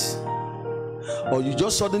with it or you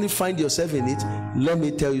just suddenly find yourself in it, let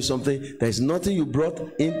me tell you something. There is nothing you brought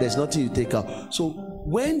in, there's nothing you take out. So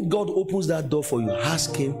when God opens that door for you,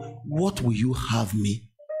 ask him, what will you have me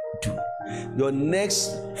do? Your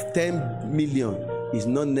next 10 million is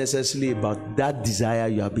not necessarily about that desire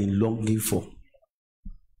you have been longing for.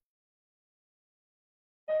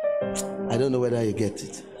 I don't know whether you get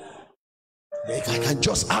it. I can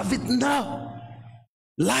just have it now.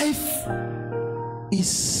 Life is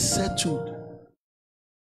settled.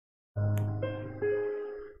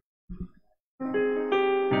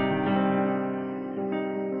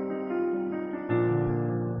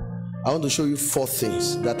 I want to show you 4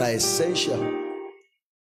 things that are essential,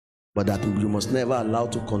 but that you must never allow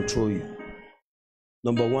to control you.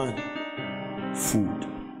 Number 1, food.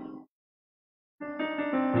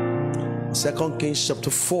 2 Kings chapter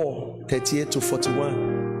 4,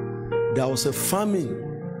 38-41. There was a famine.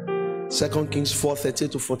 2 Kings 4,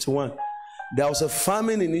 38-41. There was a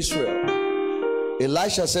famine in Israel.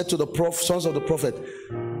 Elisha said to the sons of the prophet,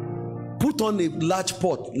 put on a large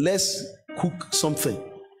pot, let's cook something.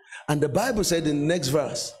 And the Bible said in the next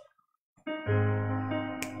verse,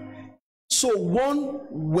 so one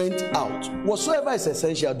went out. Whatsoever is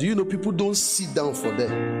essential, do you know people don't sit down for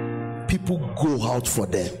them? People go out for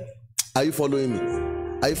them. Are you following me?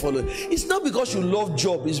 Are you following? It's not because you love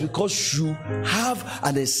job, it's because you have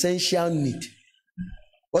an essential need.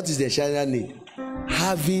 What is the essential need?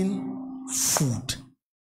 Having food.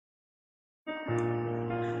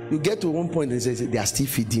 You get to one point and say, they are still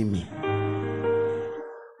feeding me.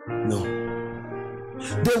 No.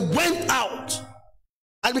 They went out.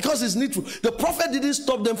 And because it's needful, the prophet didn't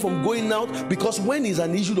stop them from going out, because when it's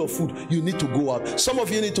an issue of food, you need to go out. Some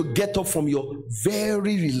of you need to get up from your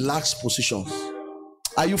very relaxed positions.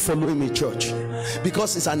 Are you following me, church?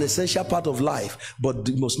 Because it's an essential part of life, but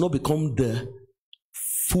it must not become the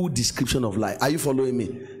full description of life. Are you following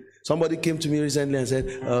me? Somebody came to me recently and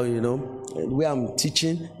said, oh, you know, where I'm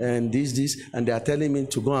teaching and this, and they are telling me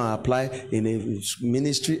to go and apply in a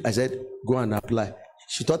ministry. I said, go and apply.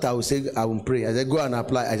 She thought I would say, I will pray. I said, go and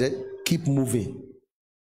apply. I said, keep moving.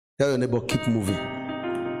 Tell your neighbor, keep moving.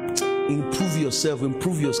 Improve yourself,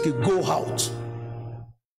 improve your skill. Go out.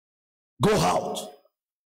 Go out.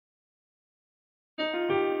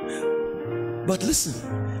 But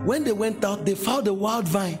listen, when they went out, they found a wild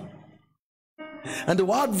vine. And the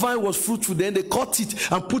wild vine was fruitful. Then they cut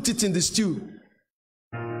it and put it in the stew.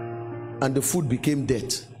 And the food became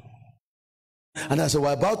dead. And as they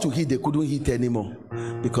were about to eat, they couldn't eat anymore.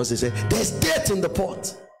 Because they said, there's death in the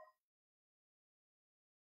pot.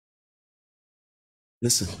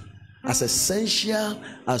 Listen, as essential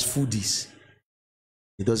as food is,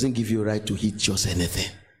 it doesn't give you a right to eat just anything.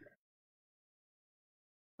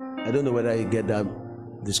 I don't know whether you get that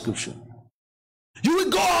description. You will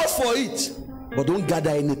go out for it, but don't gather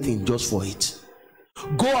anything just for it.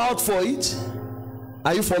 Go out for it.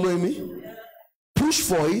 Are you following me? Push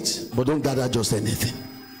for it, but don't gather just anything.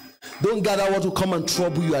 Don't gather what will come and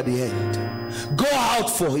trouble you at the end. Go out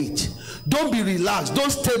for it. Don't be relaxed.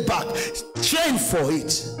 Don't stay back. Train for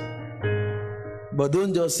it. But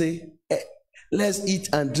don't just say, let's eat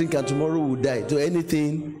and drink and tomorrow we'll die. So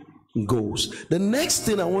anything goes. The next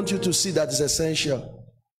thing I want you to see that is essential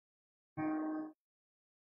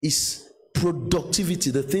is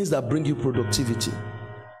productivity. The things that bring you productivity.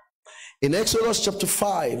 In Exodus chapter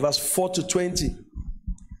 5, verse 4 to 20,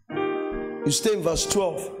 you stay in verse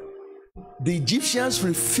 12. The Egyptians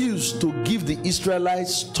refused to give the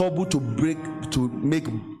Israelites stubble to make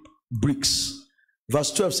bricks.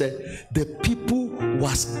 Verse 12 said, the people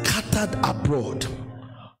were scattered abroad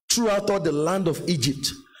throughout all the land of Egypt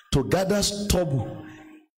to gather stubble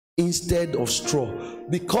instead of straw,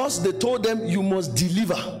 because they told them, you must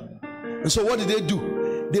deliver. And so what did they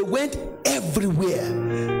do? They went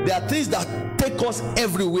everywhere. There are things that take us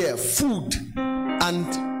everywhere. Food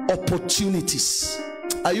and opportunities.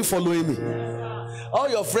 Are you following me? All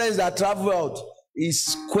your friends that travel out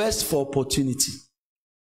is quest for opportunity.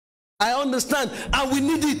 I understand, and we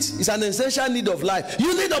need it. It's an essential need of life.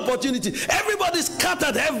 You need opportunity. Everybody's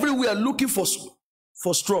scattered everywhere looking for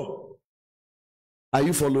straw. Are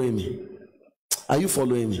you following me? Are you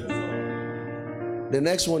following me? The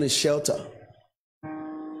next one is shelter.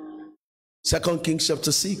 2 Kings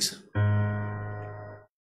chapter 6,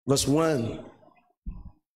 verse 1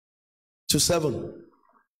 to 7.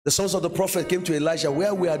 The sons of the prophet came to Elisha,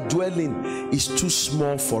 where we are dwelling is too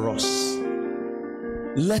small for us.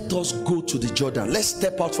 Let us go to the Jordan. Let's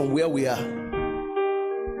step out from where we are.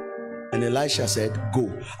 And Elisha said,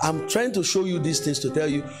 go. I'm trying to show you these things to tell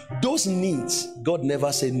you, those needs, God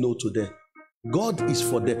never said no to them. God is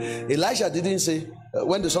for them. Elisha didn't say,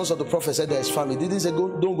 when the sons of the prophet said there is famine, he didn't say,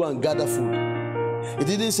 don't go and gather food. He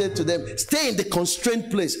didn't say to them, stay in the constrained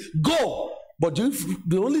place. Go. But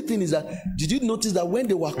the only thing is that, did you notice that when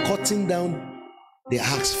they were cutting down, the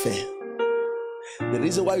axe fell? The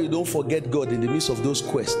reason why you don't forget God in the midst of those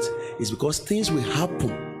quests is because things will happen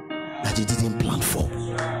that you didn't plan for.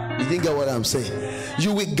 You didn't get what I'm saying?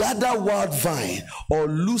 You will gather wild vine or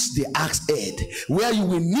lose the axe head, where you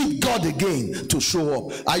will need God again to show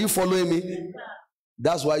up. Are you following me?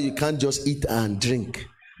 That's why you can't just eat and drink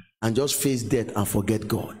and just face death and forget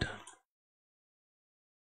God.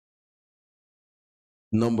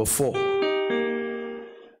 Number 4,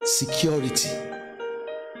 security.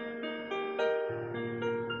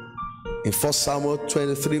 In 1 Samuel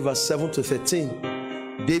 23, verse 7 to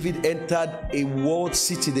 13, David entered a walled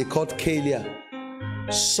city they called Keilah.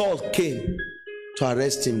 Saul came to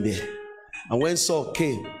arrest him there. And when Saul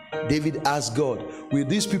came, David asked God, will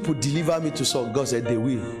these people deliver me to Saul? God said, they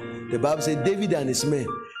will. The Bible said David and his men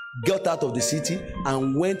got out of the city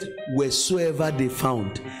and went wheresoever they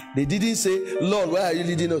found. They didn't say, Lord, why are you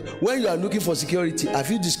leading us? When you are looking for security,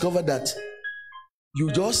 have you discovered that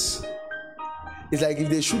you just, it's like if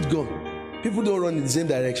they shoot gun, people don't run in the same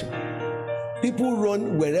direction. People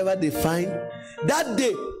run wherever they find. That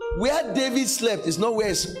day, where David slept is not where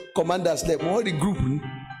his commander slept. All the group,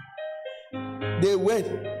 they went.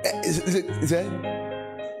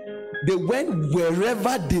 They went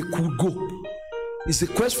wherever they could go. It's a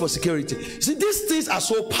quest for security. See, these things are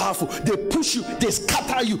so powerful. They push you, they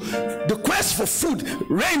scatter you. The quest for food,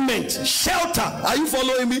 raiment, shelter. Are you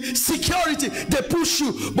following me? Security, they push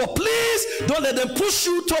you. But please don't let them push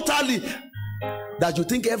you totally, that you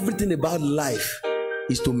think everything about life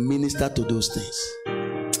is to minister to those things.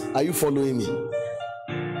 Are you following me?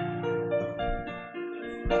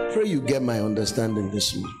 I pray you get my understanding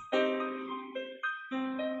this morning.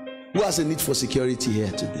 Who has a need for security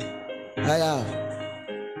here today? I have.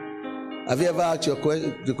 Have you ever asked the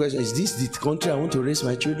question, is this the country I want to raise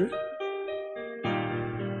my children?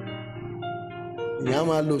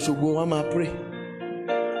 Why pray?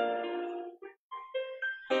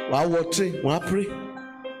 Why pray?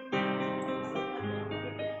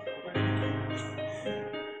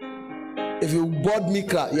 If you bought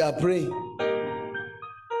mikra, you are praying.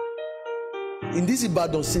 In this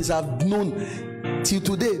Ibadan, since I've known till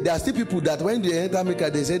today, there are still people that when they enter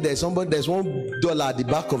mikra, they say there's $1 at the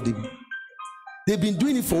back of the. They've been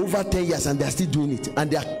doing it for over 10 years and they're still doing it, and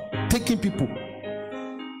they are taking people.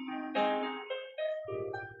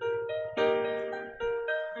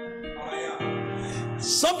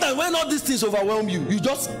 Sometimes when all these things overwhelm you, you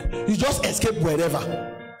just escape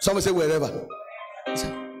wherever. Someone say wherever.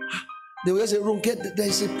 They will say, Ronke, there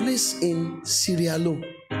is a place in Sierra Leone.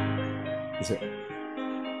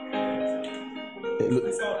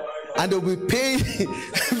 And they will pay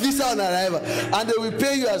visa on arrival, and they will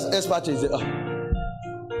pay you as expatriate.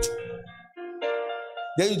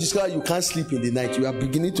 Then you discover you can't sleep in the night. You are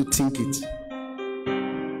beginning to think it.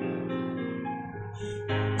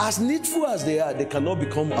 As needful as they are, they cannot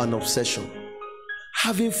become an obsession.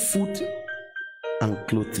 Having food and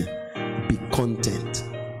clothing, be content.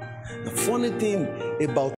 The funny thing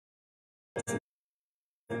about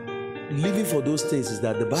living for those things is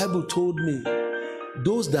that the Bible told me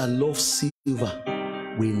those that love silver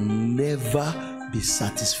will never be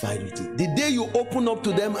satisfied with it. The day you open up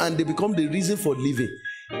to them and they become the reason for living,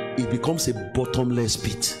 it becomes a bottomless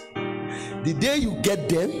pit. The day you get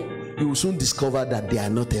them, you will soon discover that they are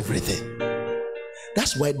not everything.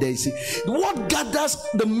 That's why they say what gathers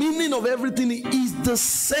the meaning of everything is the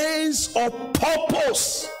sense of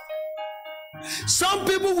purpose. Some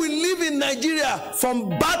people will live in Nigeria from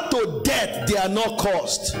birth to death. They are not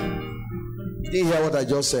cursed. Did you hear what I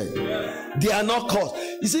just said? They are not cursed.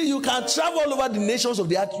 You see, you can travel all over the nations of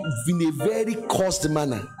the earth in a very cursed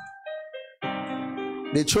manner.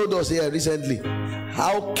 They showed us here recently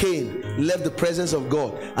how Cain left the presence of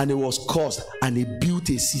God and he was cursed and he built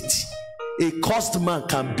a city. A cursed man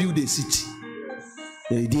can build a city.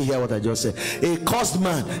 You didn't hear what I just said. A cursed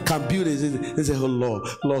man can build a city. They say, oh Lord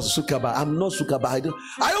Sukaba. I'm not Sukaba. I don't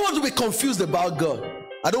want to be confused about God.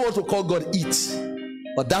 I don't want to call God it.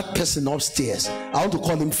 But that person upstairs, I want to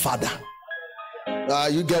call him Father.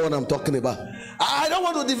 You get what I'm talking about. I don't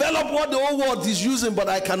want to develop what the whole world is using, but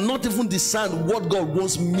I cannot even discern what God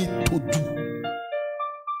wants me to do.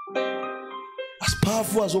 As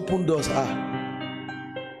powerful as open doors are,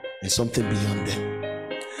 there's something beyond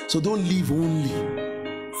them. So don't live only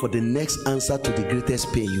for the next answer to the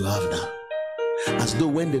greatest pain you have now. As though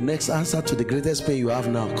when the next answer to the greatest pain you have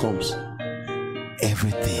now comes,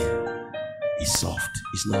 everything is soft.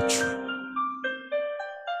 It's not true.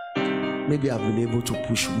 Maybe I've been able to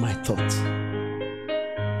push my thoughts.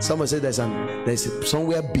 Someone said there's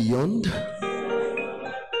somewhere beyond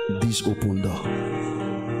this open door.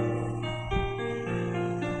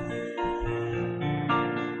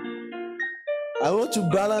 I want to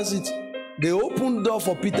balance it. The open door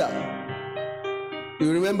for Peter.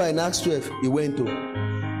 You remember in Acts 12, he went to.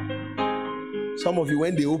 Some of you,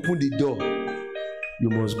 when they open the door, you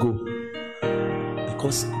must go.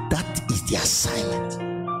 Because that is the assignment.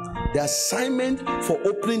 The assignment for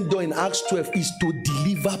opening door in Acts 12 is to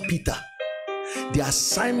deliver Peter. The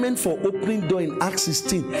assignment for opening door in Acts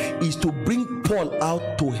 16 is to bring Paul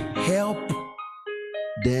out to help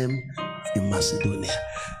them in Macedonia.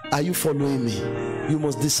 Are you following me? You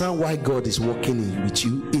must discern why God is working with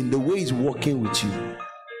you in the way He's working with you.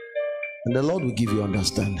 And the Lord will give you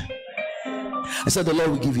understanding. I said the Lord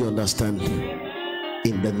will give you understanding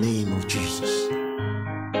in the name of Jesus.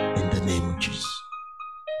 In the name of Jesus.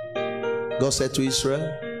 God said to Israel,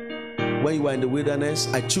 when you were in the wilderness,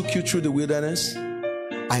 I took you through the wilderness.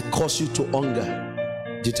 I caused you to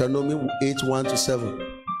hunger. Deuteronomy 8:1-7.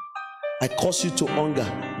 I caused you to hunger,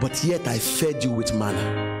 but yet I fed you with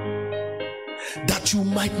manna, that you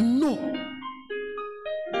might know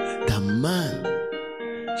that man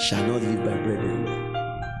shall not live by bread alone.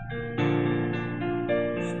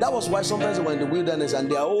 That was why sometimes they were in the wilderness and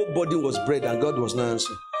their whole body was bread and God was not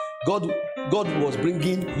answering. God was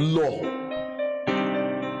bringing law.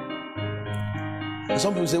 And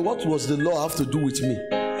some people say, what was the law have to do with me?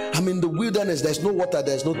 I'm in the wilderness, there's no water,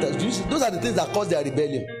 there's no thirst. Those are the things that caused their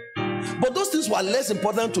rebellion. But those things were less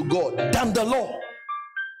important to God than the law.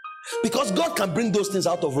 Because God can bring those things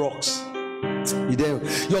out of rocks.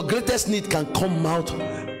 Your greatest need can come out.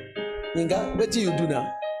 Inga, what do you do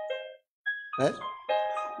now? Eh?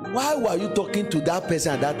 Why were you talking to that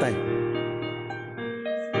person at that time?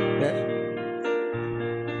 Eh?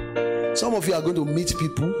 Some of you are going to meet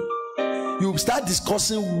people. You start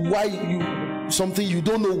discussing something you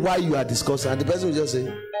don't know why you are discussing, and the person will just say,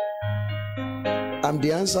 I'm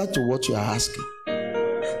the answer to what you are asking.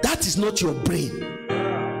 That is not your brain.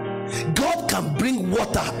 God can bring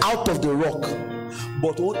water out of the rock,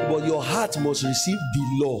 but your heart must receive the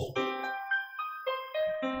law.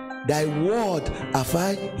 Thy word have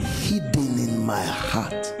I hidden in my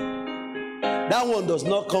heart. That one does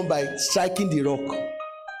not come by striking the rock.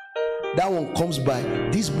 That one comes by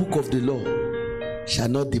this book of the law shall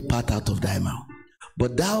not depart out of thy mouth,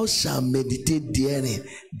 but thou shalt meditate therein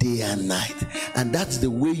day and night. And that's the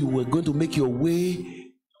way you were going to make your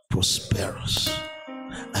way prosperous,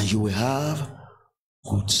 and you will have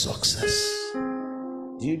good success.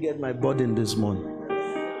 Do you get my burden this morning?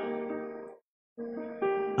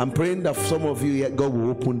 I'm praying that for some of you, God will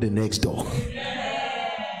open the next door.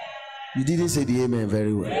 You didn't say the amen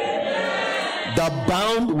very well. The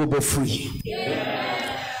bound will be free.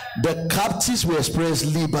 The captives will experience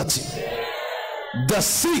liberty. The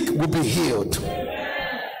sick will be healed.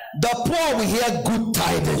 The poor will hear good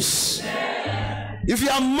tidings. If you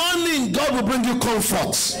are mourning, God will bring you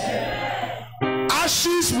comfort.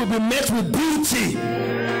 Ashes will be met with beauty.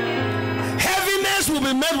 Heaviness will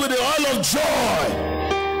be met with the oil of joy.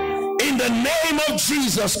 In the name of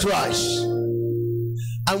Jesus Christ.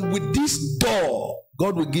 And with this door,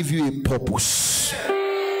 God will give you a purpose.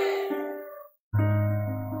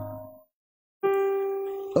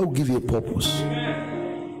 I will give you a purpose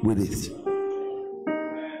with it,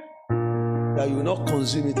 that you will not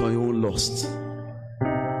consume it on your own lust.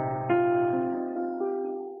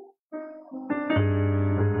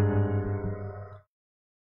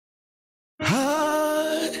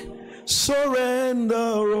 I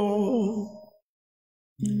surrender all.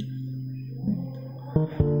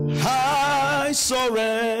 I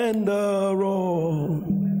surrender all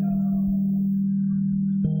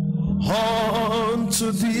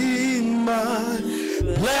unto thee, my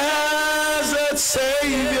blessed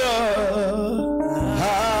Savior.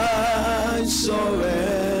 I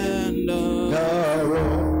surrender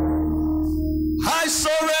all. I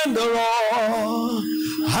surrender all.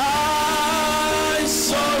 I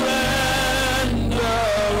surrender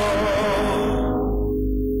all.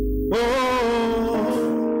 Oh,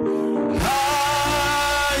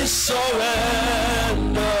 I surrender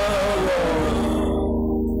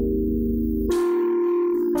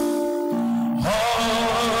all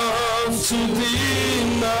unto thee,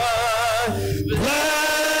 my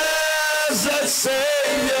blessed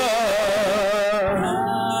Savior.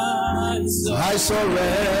 I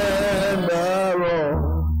surrender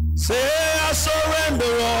all. Say, I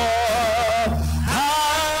surrender all.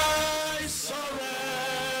 I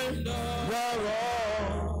surrender all.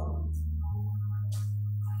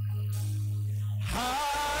 I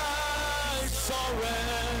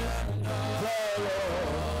surrender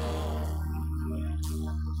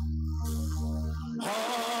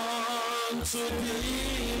all unto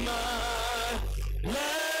thee, my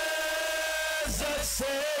blessed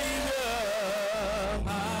Savior.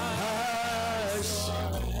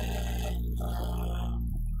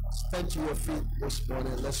 Stand to your feet this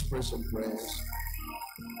morning. Let's pray some prayers.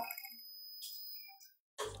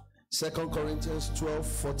 2 Corinthians 12,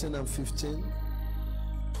 14 and 15.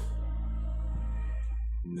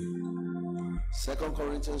 2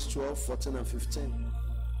 Corinthians 12, 14 and 15.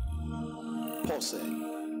 Paul said,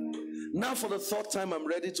 now for the third time I'm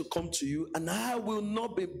ready to come to you, and I will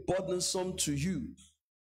not be burdensome to you,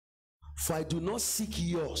 for I do not seek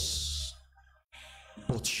yours,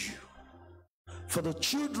 but you. For the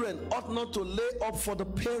children ought not to lay up for the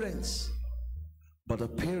parents, but the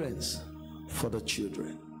parents for the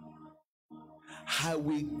children. I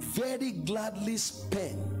will very gladly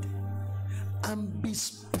spend and be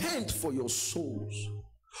spent for your souls.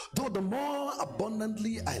 Though the more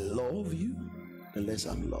abundantly I love you, the less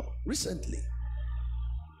I'm loved. Recently,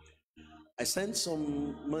 I sent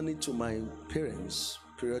some money to my parents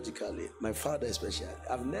periodically, my father especially.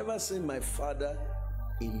 I've never seen my father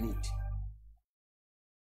in need.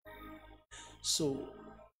 So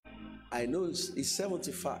I know he's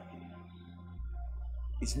 75.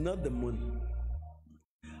 It's not the money.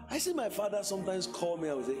 I see my father sometimes call me.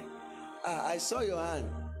 I will say, I saw your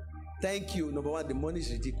hand. Thank you. Number one, the money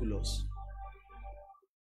is ridiculous.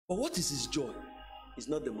 But what is his joy? It's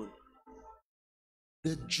not the money.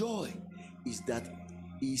 The joy is that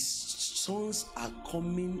his sons are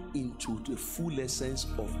coming into the full essence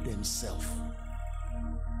of themselves.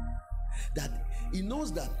 That he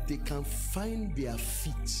knows that they can find their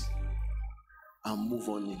feet and move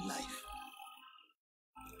on in life.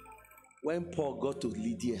 When Paul got to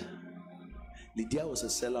Lydia, Lydia was a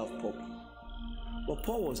seller of purple. But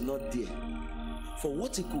Paul was not there. For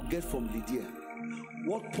what he could get from Lydia,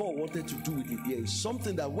 what Paul wanted to do with Lydia is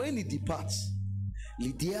something that when he departs,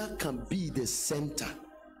 Lydia can be the center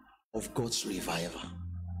of God's revival.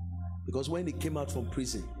 Because when he came out from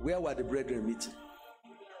prison, where were the brethren meeting?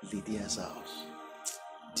 Lydia's house.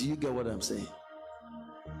 Do you get what I'm saying?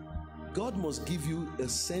 God must give you a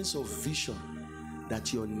sense of vision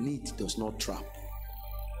that your need does not trap.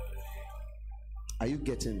 Are you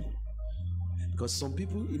getting me? Because some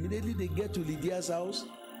people, immediately they get to Lydia's house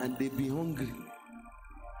and they be hungry.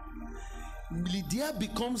 Lydia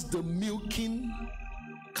becomes the milking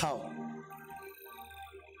cow.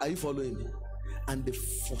 Are you following me? And they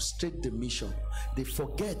frustrate the mission. They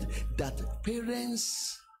forget that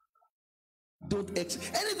parents don't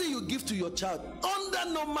anything you give to your child under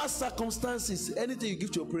normal circumstances, anything you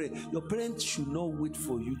give to your parents should not wait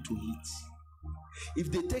for you to eat.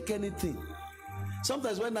 If they take anything,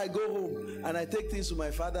 sometimes when I go home and I take things to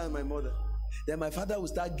my father and my mother, then my father will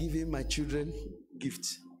start giving my children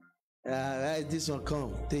gifts. This one,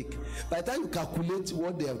 come, take. By the time you calculate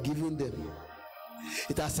what they have given them,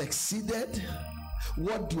 it has exceeded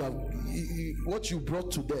what you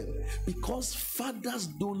brought to them. Because fathers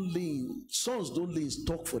don't lay, sons don't lay in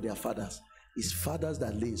stock for their fathers. It's fathers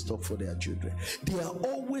that lay in stock for their children. They are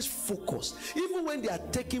always focused. Even when they are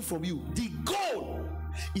taking from you, the goal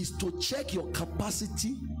is to check your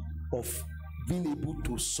capacity of being able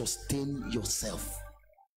to sustain yourself.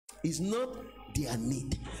 It's not their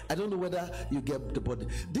need. I don't know whether you get the body.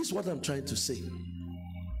 This is what I'm trying to say.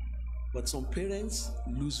 But some parents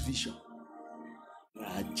lose vision. The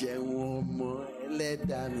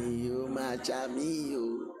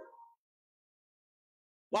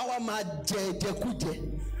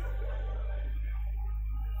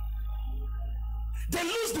They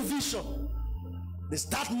lose the vision. They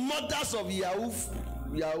start mothers of Yahoo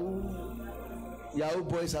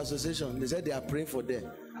Boys Association. They said they are praying for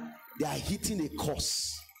them. They are hitting a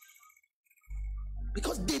course.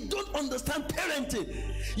 Because they don't understand parenting.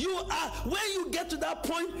 You are, when you get to that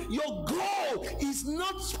point, your goal is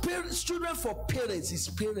not children for parents, it's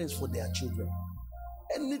parents for their children.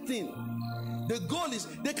 Anything. The goal is,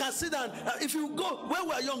 they can sit down. If you go, when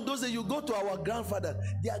we were young, those days, you go to our grandfather,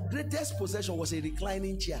 their greatest possession was a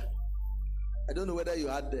reclining chair. I don't know whether you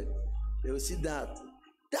had that. They will sit down.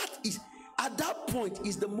 That is, at that point,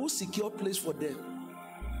 is the most secure place for them.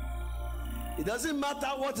 It doesn't matter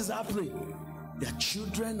what is happening. Their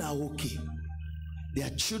children are okay. Their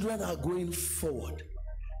children are going forward.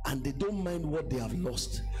 And they don't mind what they have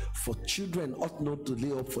lost. For children ought not to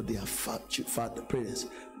lay up for their parents,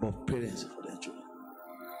 but parents for their children.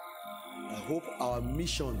 I hope our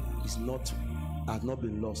mission has not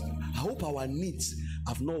been lost. I hope our needs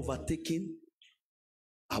have not overtaken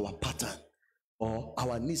our pattern, or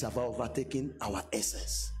our needs have overtaken our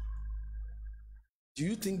essence. Do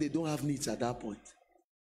you think they don't have needs at that point?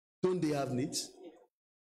 Don't they have needs?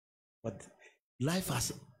 But life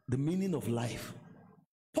has the meaning of life.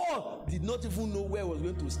 Paul did not even know where he was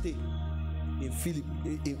going to stay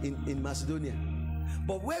in Macedonia.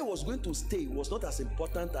 But where he was going to stay was not as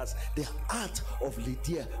important as the art of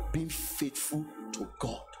Lydia being faithful to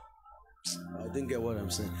God. I didn't get what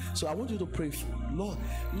I'm saying. So I want you to pray, Lord,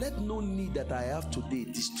 let no need that I have today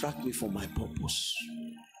distract me from my purpose.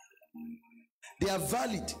 They are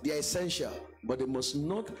valid, they are essential, but they must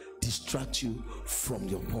not distract you from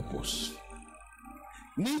your purpose.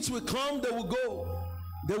 Needs will come, they will go,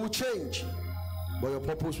 they will change, but your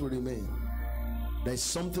purpose will remain. There is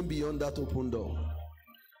something beyond that open door.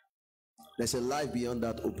 There's a life beyond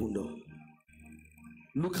that open door.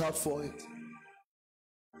 Look out for it.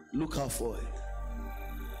 Look out for it.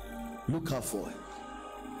 Look out for it.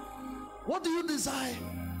 What do you desire?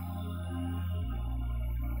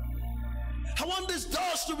 I want these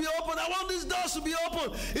doors to be open. I want these doors to be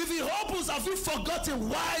open. If it opens, have you forgotten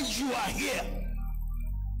why you are here?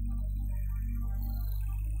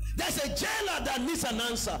 There's a jailer that needs an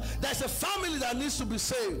answer. There's a family that needs to be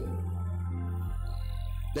saved.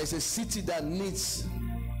 There's a city that needs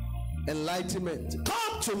enlightenment.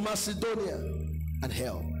 Come to Macedonia and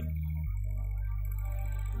help.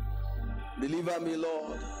 Deliver me,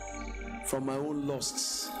 Lord, from my own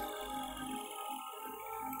lusts.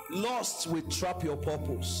 Lust will trap your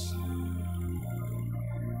purpose.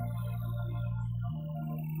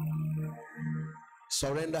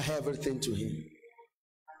 Surrender everything to Him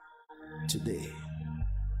today.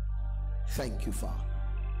 Thank you, Father.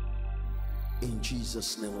 In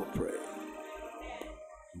Jesus' name we pray.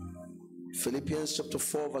 Philippians chapter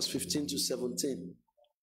 4 verse 15 to 17.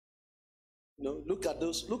 Look at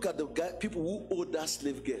the people who owed that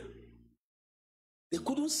slave girl. They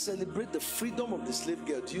couldn't celebrate the freedom of the slave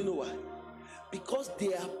girl. Do you know why? Because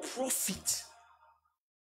their profit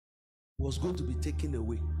was going to be taken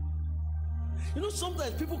away.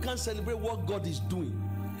 Sometimes people can't celebrate what God is doing.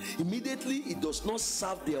 Immediately, it does not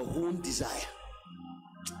serve their own desire.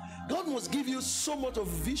 God must give you so much of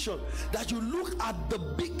vision that you look at the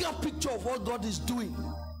bigger picture of what God is doing.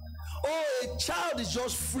 Oh, a child is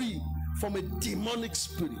just free from a demonic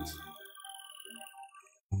spirit.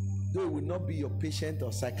 Though it will not be your patient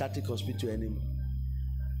or psychiatric hospital anymore.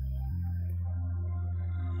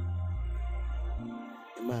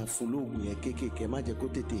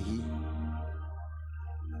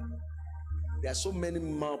 There are so many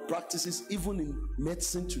malpractices even in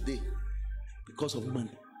medicine today because of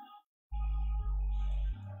money.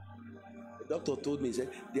 The doctor told me, he said,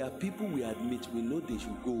 there are people we admit, we know they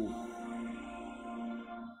should go.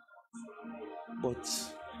 But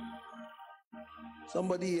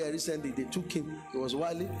somebody here recently, they took him, he was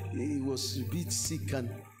wily, he was a bit sick, and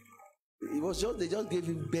they just gave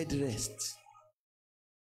him bed rest.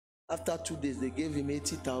 After 2 days, they gave him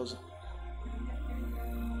 80,000.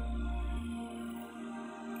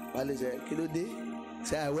 Wale said, Kilo day?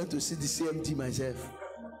 Say, I went to see the CMT myself.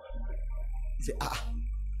 He said,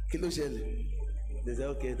 Kilo Shell. They said,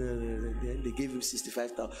 okay, then they gave him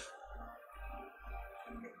 65,000.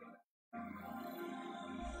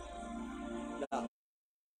 Now,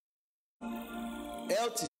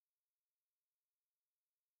 health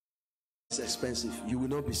is expensive. You will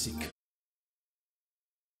not be sick.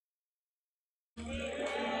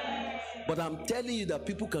 But I'm telling you that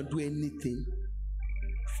people can do anything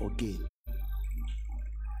for gain.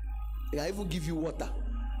 I even give you water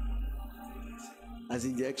as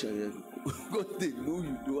injection. God, they know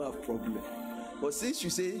you don't have problem. But since you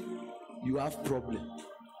say you have problem,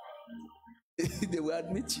 they will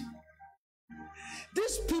admit you.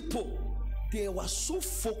 These people, they were so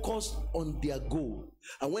focused on their goal,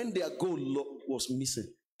 and when their goal was missing,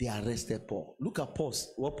 they arrested Paul. Look at Paul,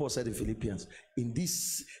 what Paul said in Philippians. In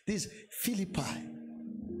this Philippi,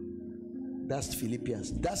 that's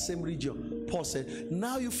Philippians, that same region, Paul said,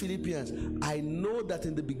 now you Philippians, I know that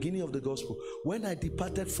in the beginning of the gospel, when I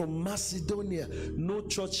departed from Macedonia, no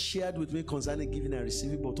church shared with me concerning giving and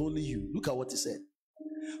receiving, but only you. Look at what he said.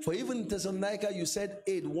 For even in Thessalonica, you said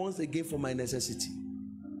aid once again for my necessity.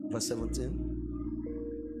 Verse 17.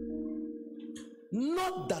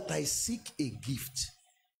 Not that I seek a gift.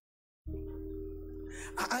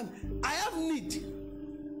 I have need.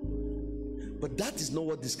 But that is not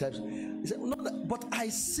what describes it. He said, not that, but I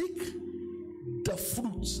seek the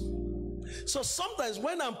fruits. So sometimes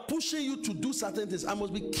when I'm pushing you to do certain things, I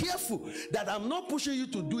must be careful that I'm not pushing you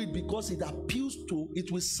to do it because it appeals to,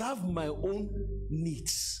 it will serve my own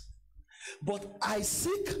needs. But I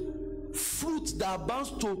seek fruit that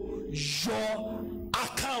abounds to your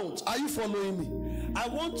account. Are you following me? I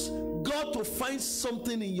want God to find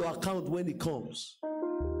something in your account when it comes.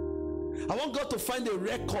 I want God to find a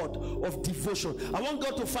record of devotion. I want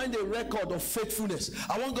God to find a record of faithfulness.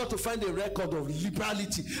 I want God to find a record of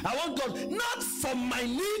liberality. I want God not for my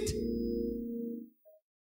need.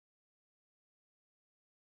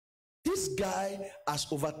 This guy has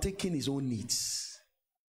overtaken his own needs.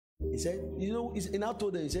 He said, you know, he now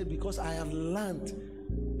told them, he said, because I have learned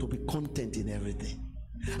to be content in everything.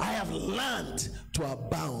 I have learned to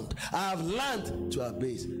abound. I have learned to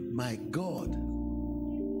abase. My God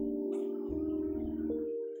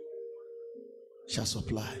shall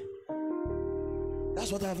supply.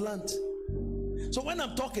 That's what I've learned. So when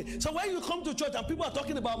I'm talking, so when you come to church and people are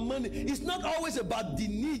talking about money, it's not always about the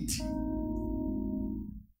need.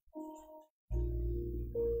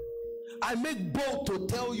 I make bold to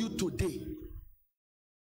tell you today,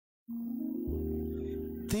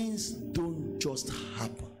 things don't just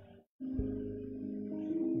happen.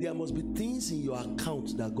 There must be things in your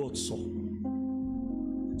account that God saw.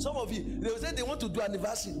 Some of you, they will say they want to do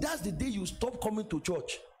anniversary. That's the day you stop coming to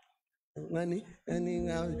church. Number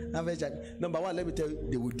one, let me tell you,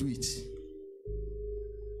 they will do it.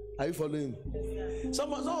 Are you following?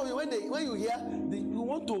 Some of you, when you hear, you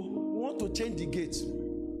want to change the gate.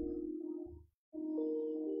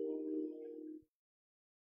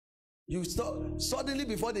 You start suddenly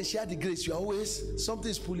before they share the grace, you always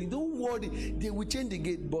something's pulling. Don't worry, they will change the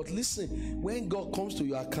gate. But listen, when God comes to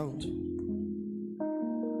your account, it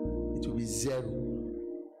will be zero.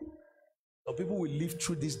 Some people will live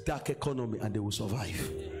through this dark economy and they will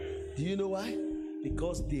survive. Do you know why?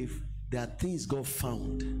 Because there are things God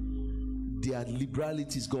found. Their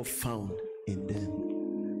liberalities God found in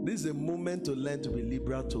them. This is a moment to learn to be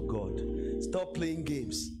liberal to God. Stop playing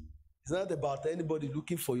games. It's not about anybody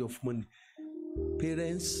looking for your money.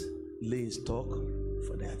 Parents lay in stock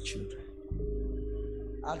for their children.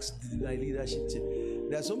 Ask my leadership team.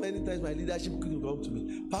 There are so many times my leadership could come to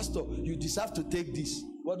me, Pastor, you deserve to take this.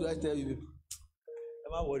 What do I tell you?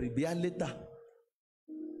 Never worry, be a later.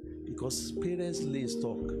 Because parents lay in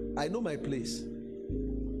stock. I know my place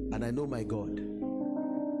and I know my God.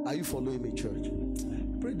 Are you following me, church?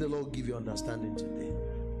 Pray the Lord give you understanding today.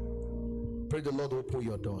 Pray the Lord open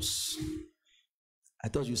your doors. I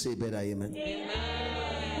thought you say better, amen.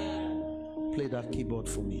 Amen. Play that keyboard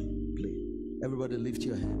for me. Play. Everybody lift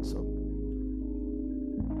your hands up.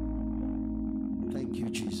 Thank you,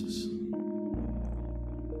 Jesus.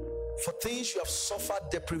 For things you have suffered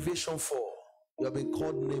deprivation for, you have been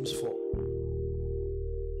called names for.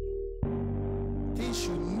 Things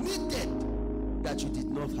you needed that you did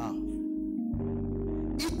not have.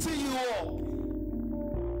 Eating you up,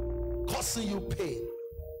 causing you pain.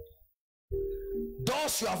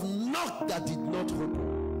 Doors you have knocked that did not open.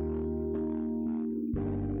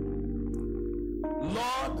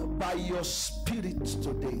 Lord, by your Spirit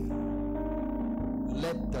today,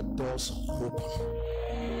 let the doors open.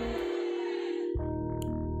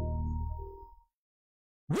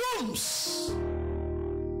 Rooms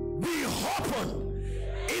be open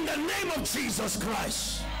in the name of Jesus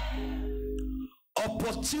Christ.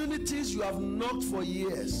 Opportunities you have knocked for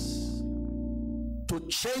years to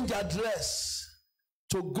change address,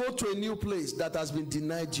 to go to a new place that has been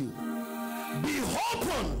denied you, be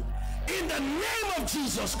open in the name of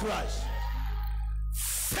Jesus Christ.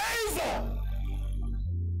 Favor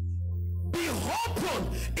be open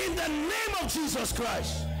in the name of Jesus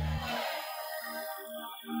Christ.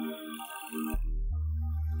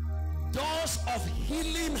 Doors of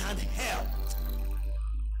healing and health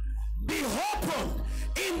be open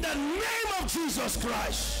in the name of Jesus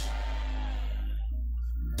Christ.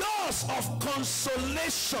 Doors of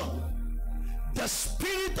consolation. The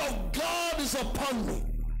Spirit of God is upon me.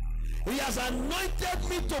 He has anointed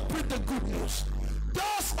me to preach the good news.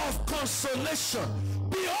 Doors of consolation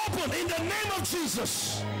be open in the name of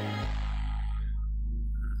Jesus.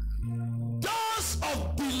 Doors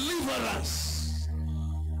of deliverance.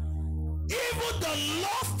 Even the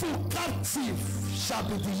lawful captive shall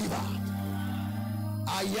be delivered.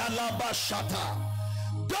 Ayala Bashata.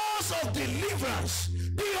 Doors of deliverance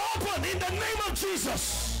be open in the name of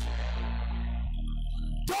Jesus.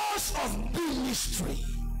 Doors of ministry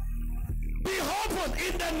be open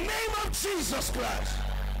in the name of Jesus Christ.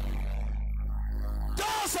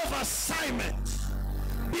 Doors of assignment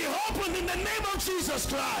be open in the name of Jesus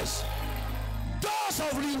Christ. Doors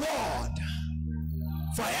of reward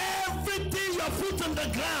for everything you put on the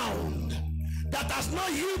ground that has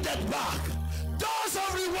not yielded back. Doors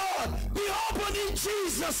of reward be open in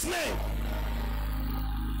Jesus' name.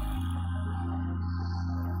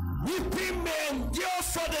 Weeping may endure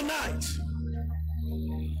for the night,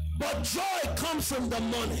 but joy comes in the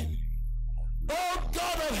morning. Oh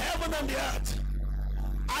God of heaven and the earth,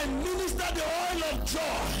 I minister the oil of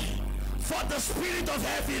joy for the spirit of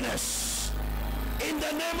heaviness in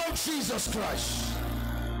the name of Jesus Christ.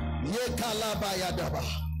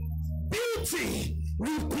 Beauty,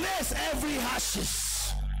 replace every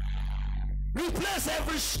ashes, replace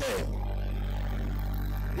every shame.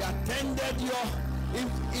 They attended your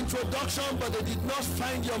introduction, but they did not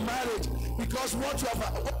find your marriage because what you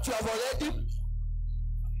have already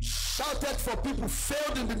shouted for people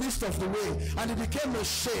failed in the midst of the way, and it became a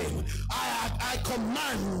shame. I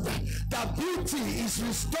command that beauty is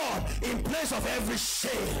restored in place of every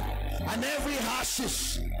shame and every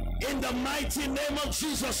ashes in the mighty name of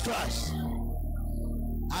Jesus Christ.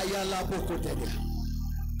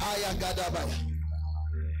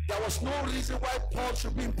 There was no reason why Paul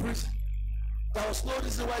should be in prison. There was no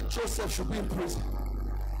reason why Joseph should be in prison.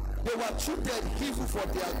 They were treated evil for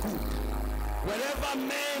their good. Wherever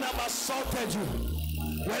men have assaulted you,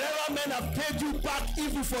 wherever men have paid you back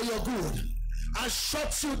evil for your good and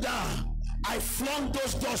shut you down, I flung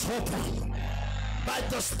those doors open by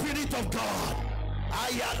the Spirit of God.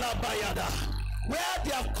 Ayala Bayada. Where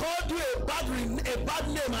they have called you a bad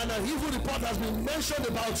name and an evil report has been mentioned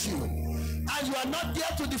about you, and you are not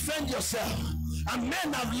there to defend yourself, and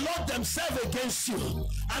men have locked themselves against you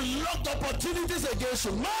and locked opportunities against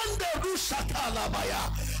you.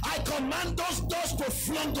 I command those doors to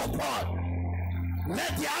flung upon.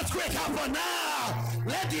 Let the earthquake happen now.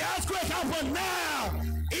 Let the earthquake happen now.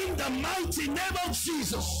 In the mighty name of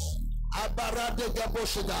Jesus.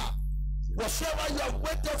 Whatever you have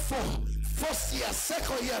waited for, first year,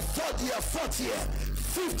 second year, third year, fourth year,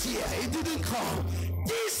 fifth year, it didn't come.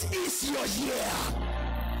 This is your year.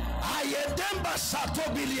 Ayedemba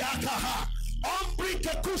satobiliakaha,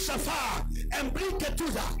 ombrikekushafa,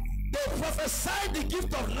 embriketuda. They prophesied the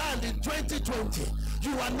gift of land in 2020.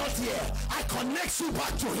 You are not here. I connect you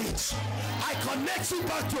back to it. I connect you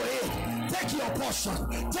back to it. Take your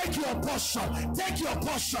portion. Take your portion. Take your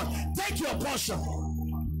portion. Take your portion.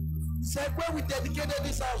 Said when we dedicated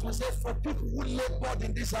this house, we said for people who labored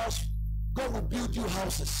in this house, God will build you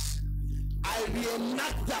houses. I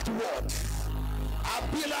reenact that word.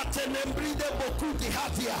 Abila tenembride bokuti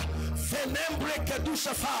hatia. Fenembre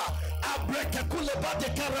kedushafa. Abreke kulebade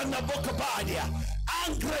karana bokabadia.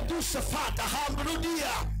 Angredusafa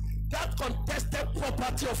tahambrudia. That contested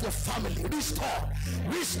property of your family. Restore.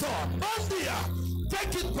 Bandia.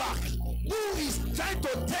 Take it back. Who is trying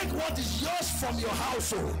to take what is yours from your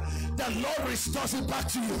household? The Lord restores it back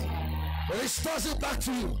to you. Restores it back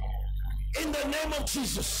to you. In the name of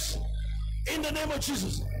Jesus. In the name of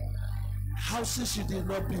Jesus. Houses you did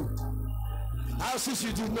not build. Houses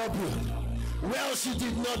you did not build. Wells you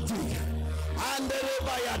did not dig. And the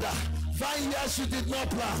Rebayada. Vineyards you did not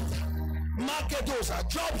plant. Marketers,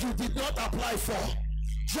 jobs you did not apply for.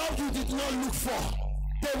 Jobs you did not look for.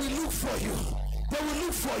 They will look for you. They will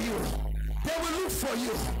look for you. They will look for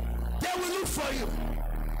you. They will look for you.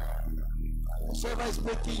 Whatever is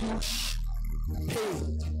making you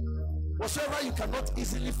pain, whatever you cannot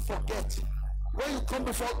easily forget, when you come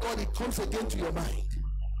before God, it comes again to your mind.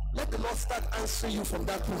 Let the Lord start answering you from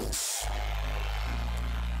that point.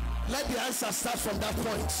 Let the answer start from that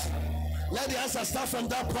point. Let the answer start from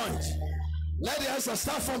that point. Let the answer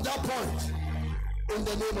start from that point. In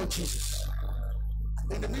the name of Jesus.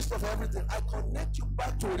 In the midst of everything, I connect you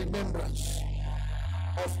back to a remembrance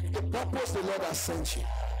of the purpose the Lord has sent you.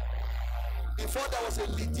 Before there was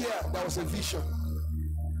a Lydia, there was a vision.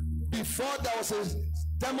 Before there was a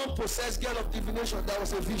demon-possessed girl of divination, there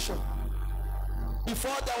was a vision.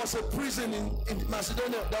 Before there was a prison in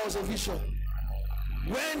Macedonia, there was a vision.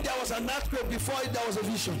 When there was an earthquake, before it, there was a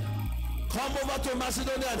vision. Come over to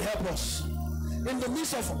Macedonia and help us. In the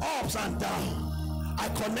midst of ups and downs, I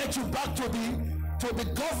connect you back to the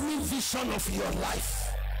governing vision of your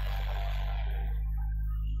life.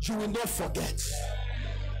 You will not forget.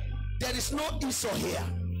 There is no Esau here.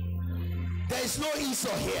 There is no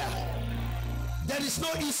Esau here. There is no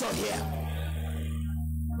Esau here.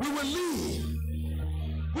 We will live.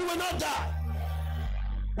 We will not die.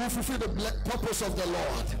 We will fulfill the purpose of the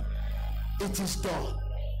Lord. It is done.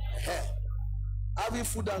 Hey. Having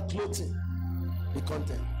food and clothing, the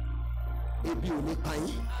content. Ebi oni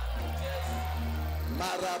payi.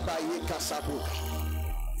 Marabaye kasabuka.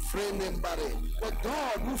 Frenembre. But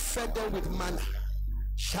God who fed them with manna.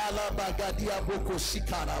 Shalabagadia boko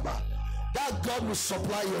sikaraba. That God will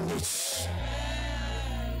supply your needs.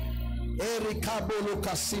 Erikabolo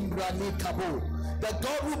kasimbrani kabo. The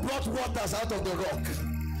God who brought waters out of the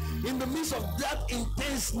rock. In the midst of that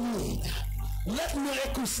intense need, let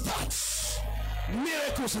miracles start.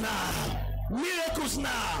 Miracles now. Miracles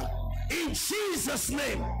now. In Jesus'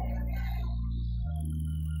 name.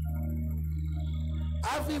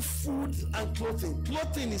 Having food and clothing.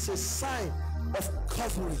 Clothing is a sign of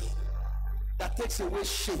covering that takes away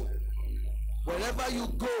shame. Wherever you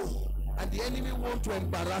go and the enemy want to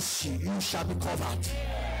embarrass you, you shall be covered.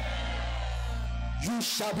 You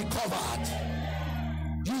shall be covered.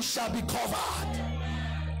 You shall be covered.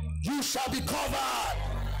 You shall be covered.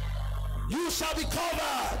 You shall be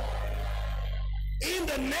covered. In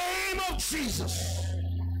the name of Jesus.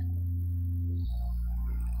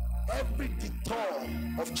 Every detour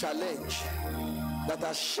of challenge that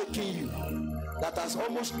has shaken you, that has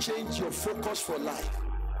almost changed your focus for life,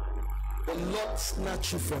 the Lord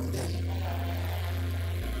snatch you from them.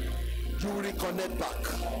 You will reconnect back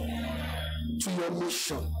to your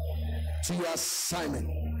mission, to your assignment.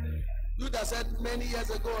 You that said many years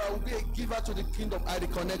ago, I will be a giver to the kingdom, I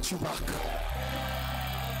reconnect you back.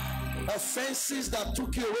 Offenses that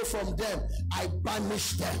took you away from them, I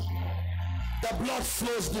banish them. The blood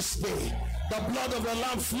flows this day. The blood of the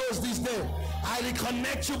Lamb flows this day. I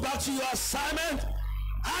reconnect you back to your assignment,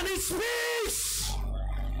 and it's peace.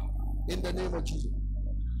 In the name of Jesus.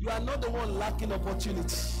 You are not the one lacking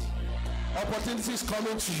opportunity. Opportunity is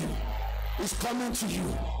coming to you. It's coming to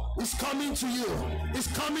you. It's coming to you. It's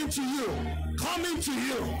coming to you. Coming to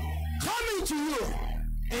you. Coming to you.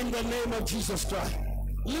 In the name of Jesus Christ.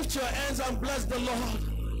 Lift your hands and bless the Lord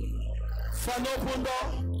for an open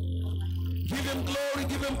door. Give him glory,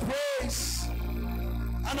 give him praise,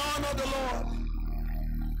 and honor the Lord.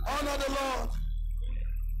 Honor the Lord.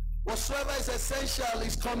 Whatsoever is essential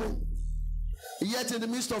is coming. Yet in the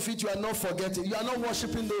midst of it, you are not forgetting. You are not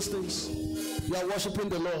worshiping those things. You are worshiping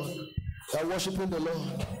the Lord. You are worshiping the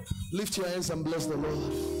Lord. Lift your hands and bless the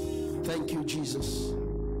Lord. Thank you, Jesus.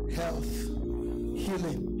 Health,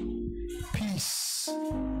 healing, peace,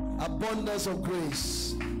 abundance of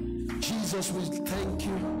grace. Jesus, we thank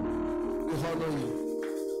you. We honor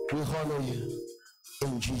you. We honor you.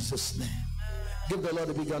 In Jesus' name. Give the Lord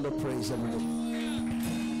a big hand of praise, everybody.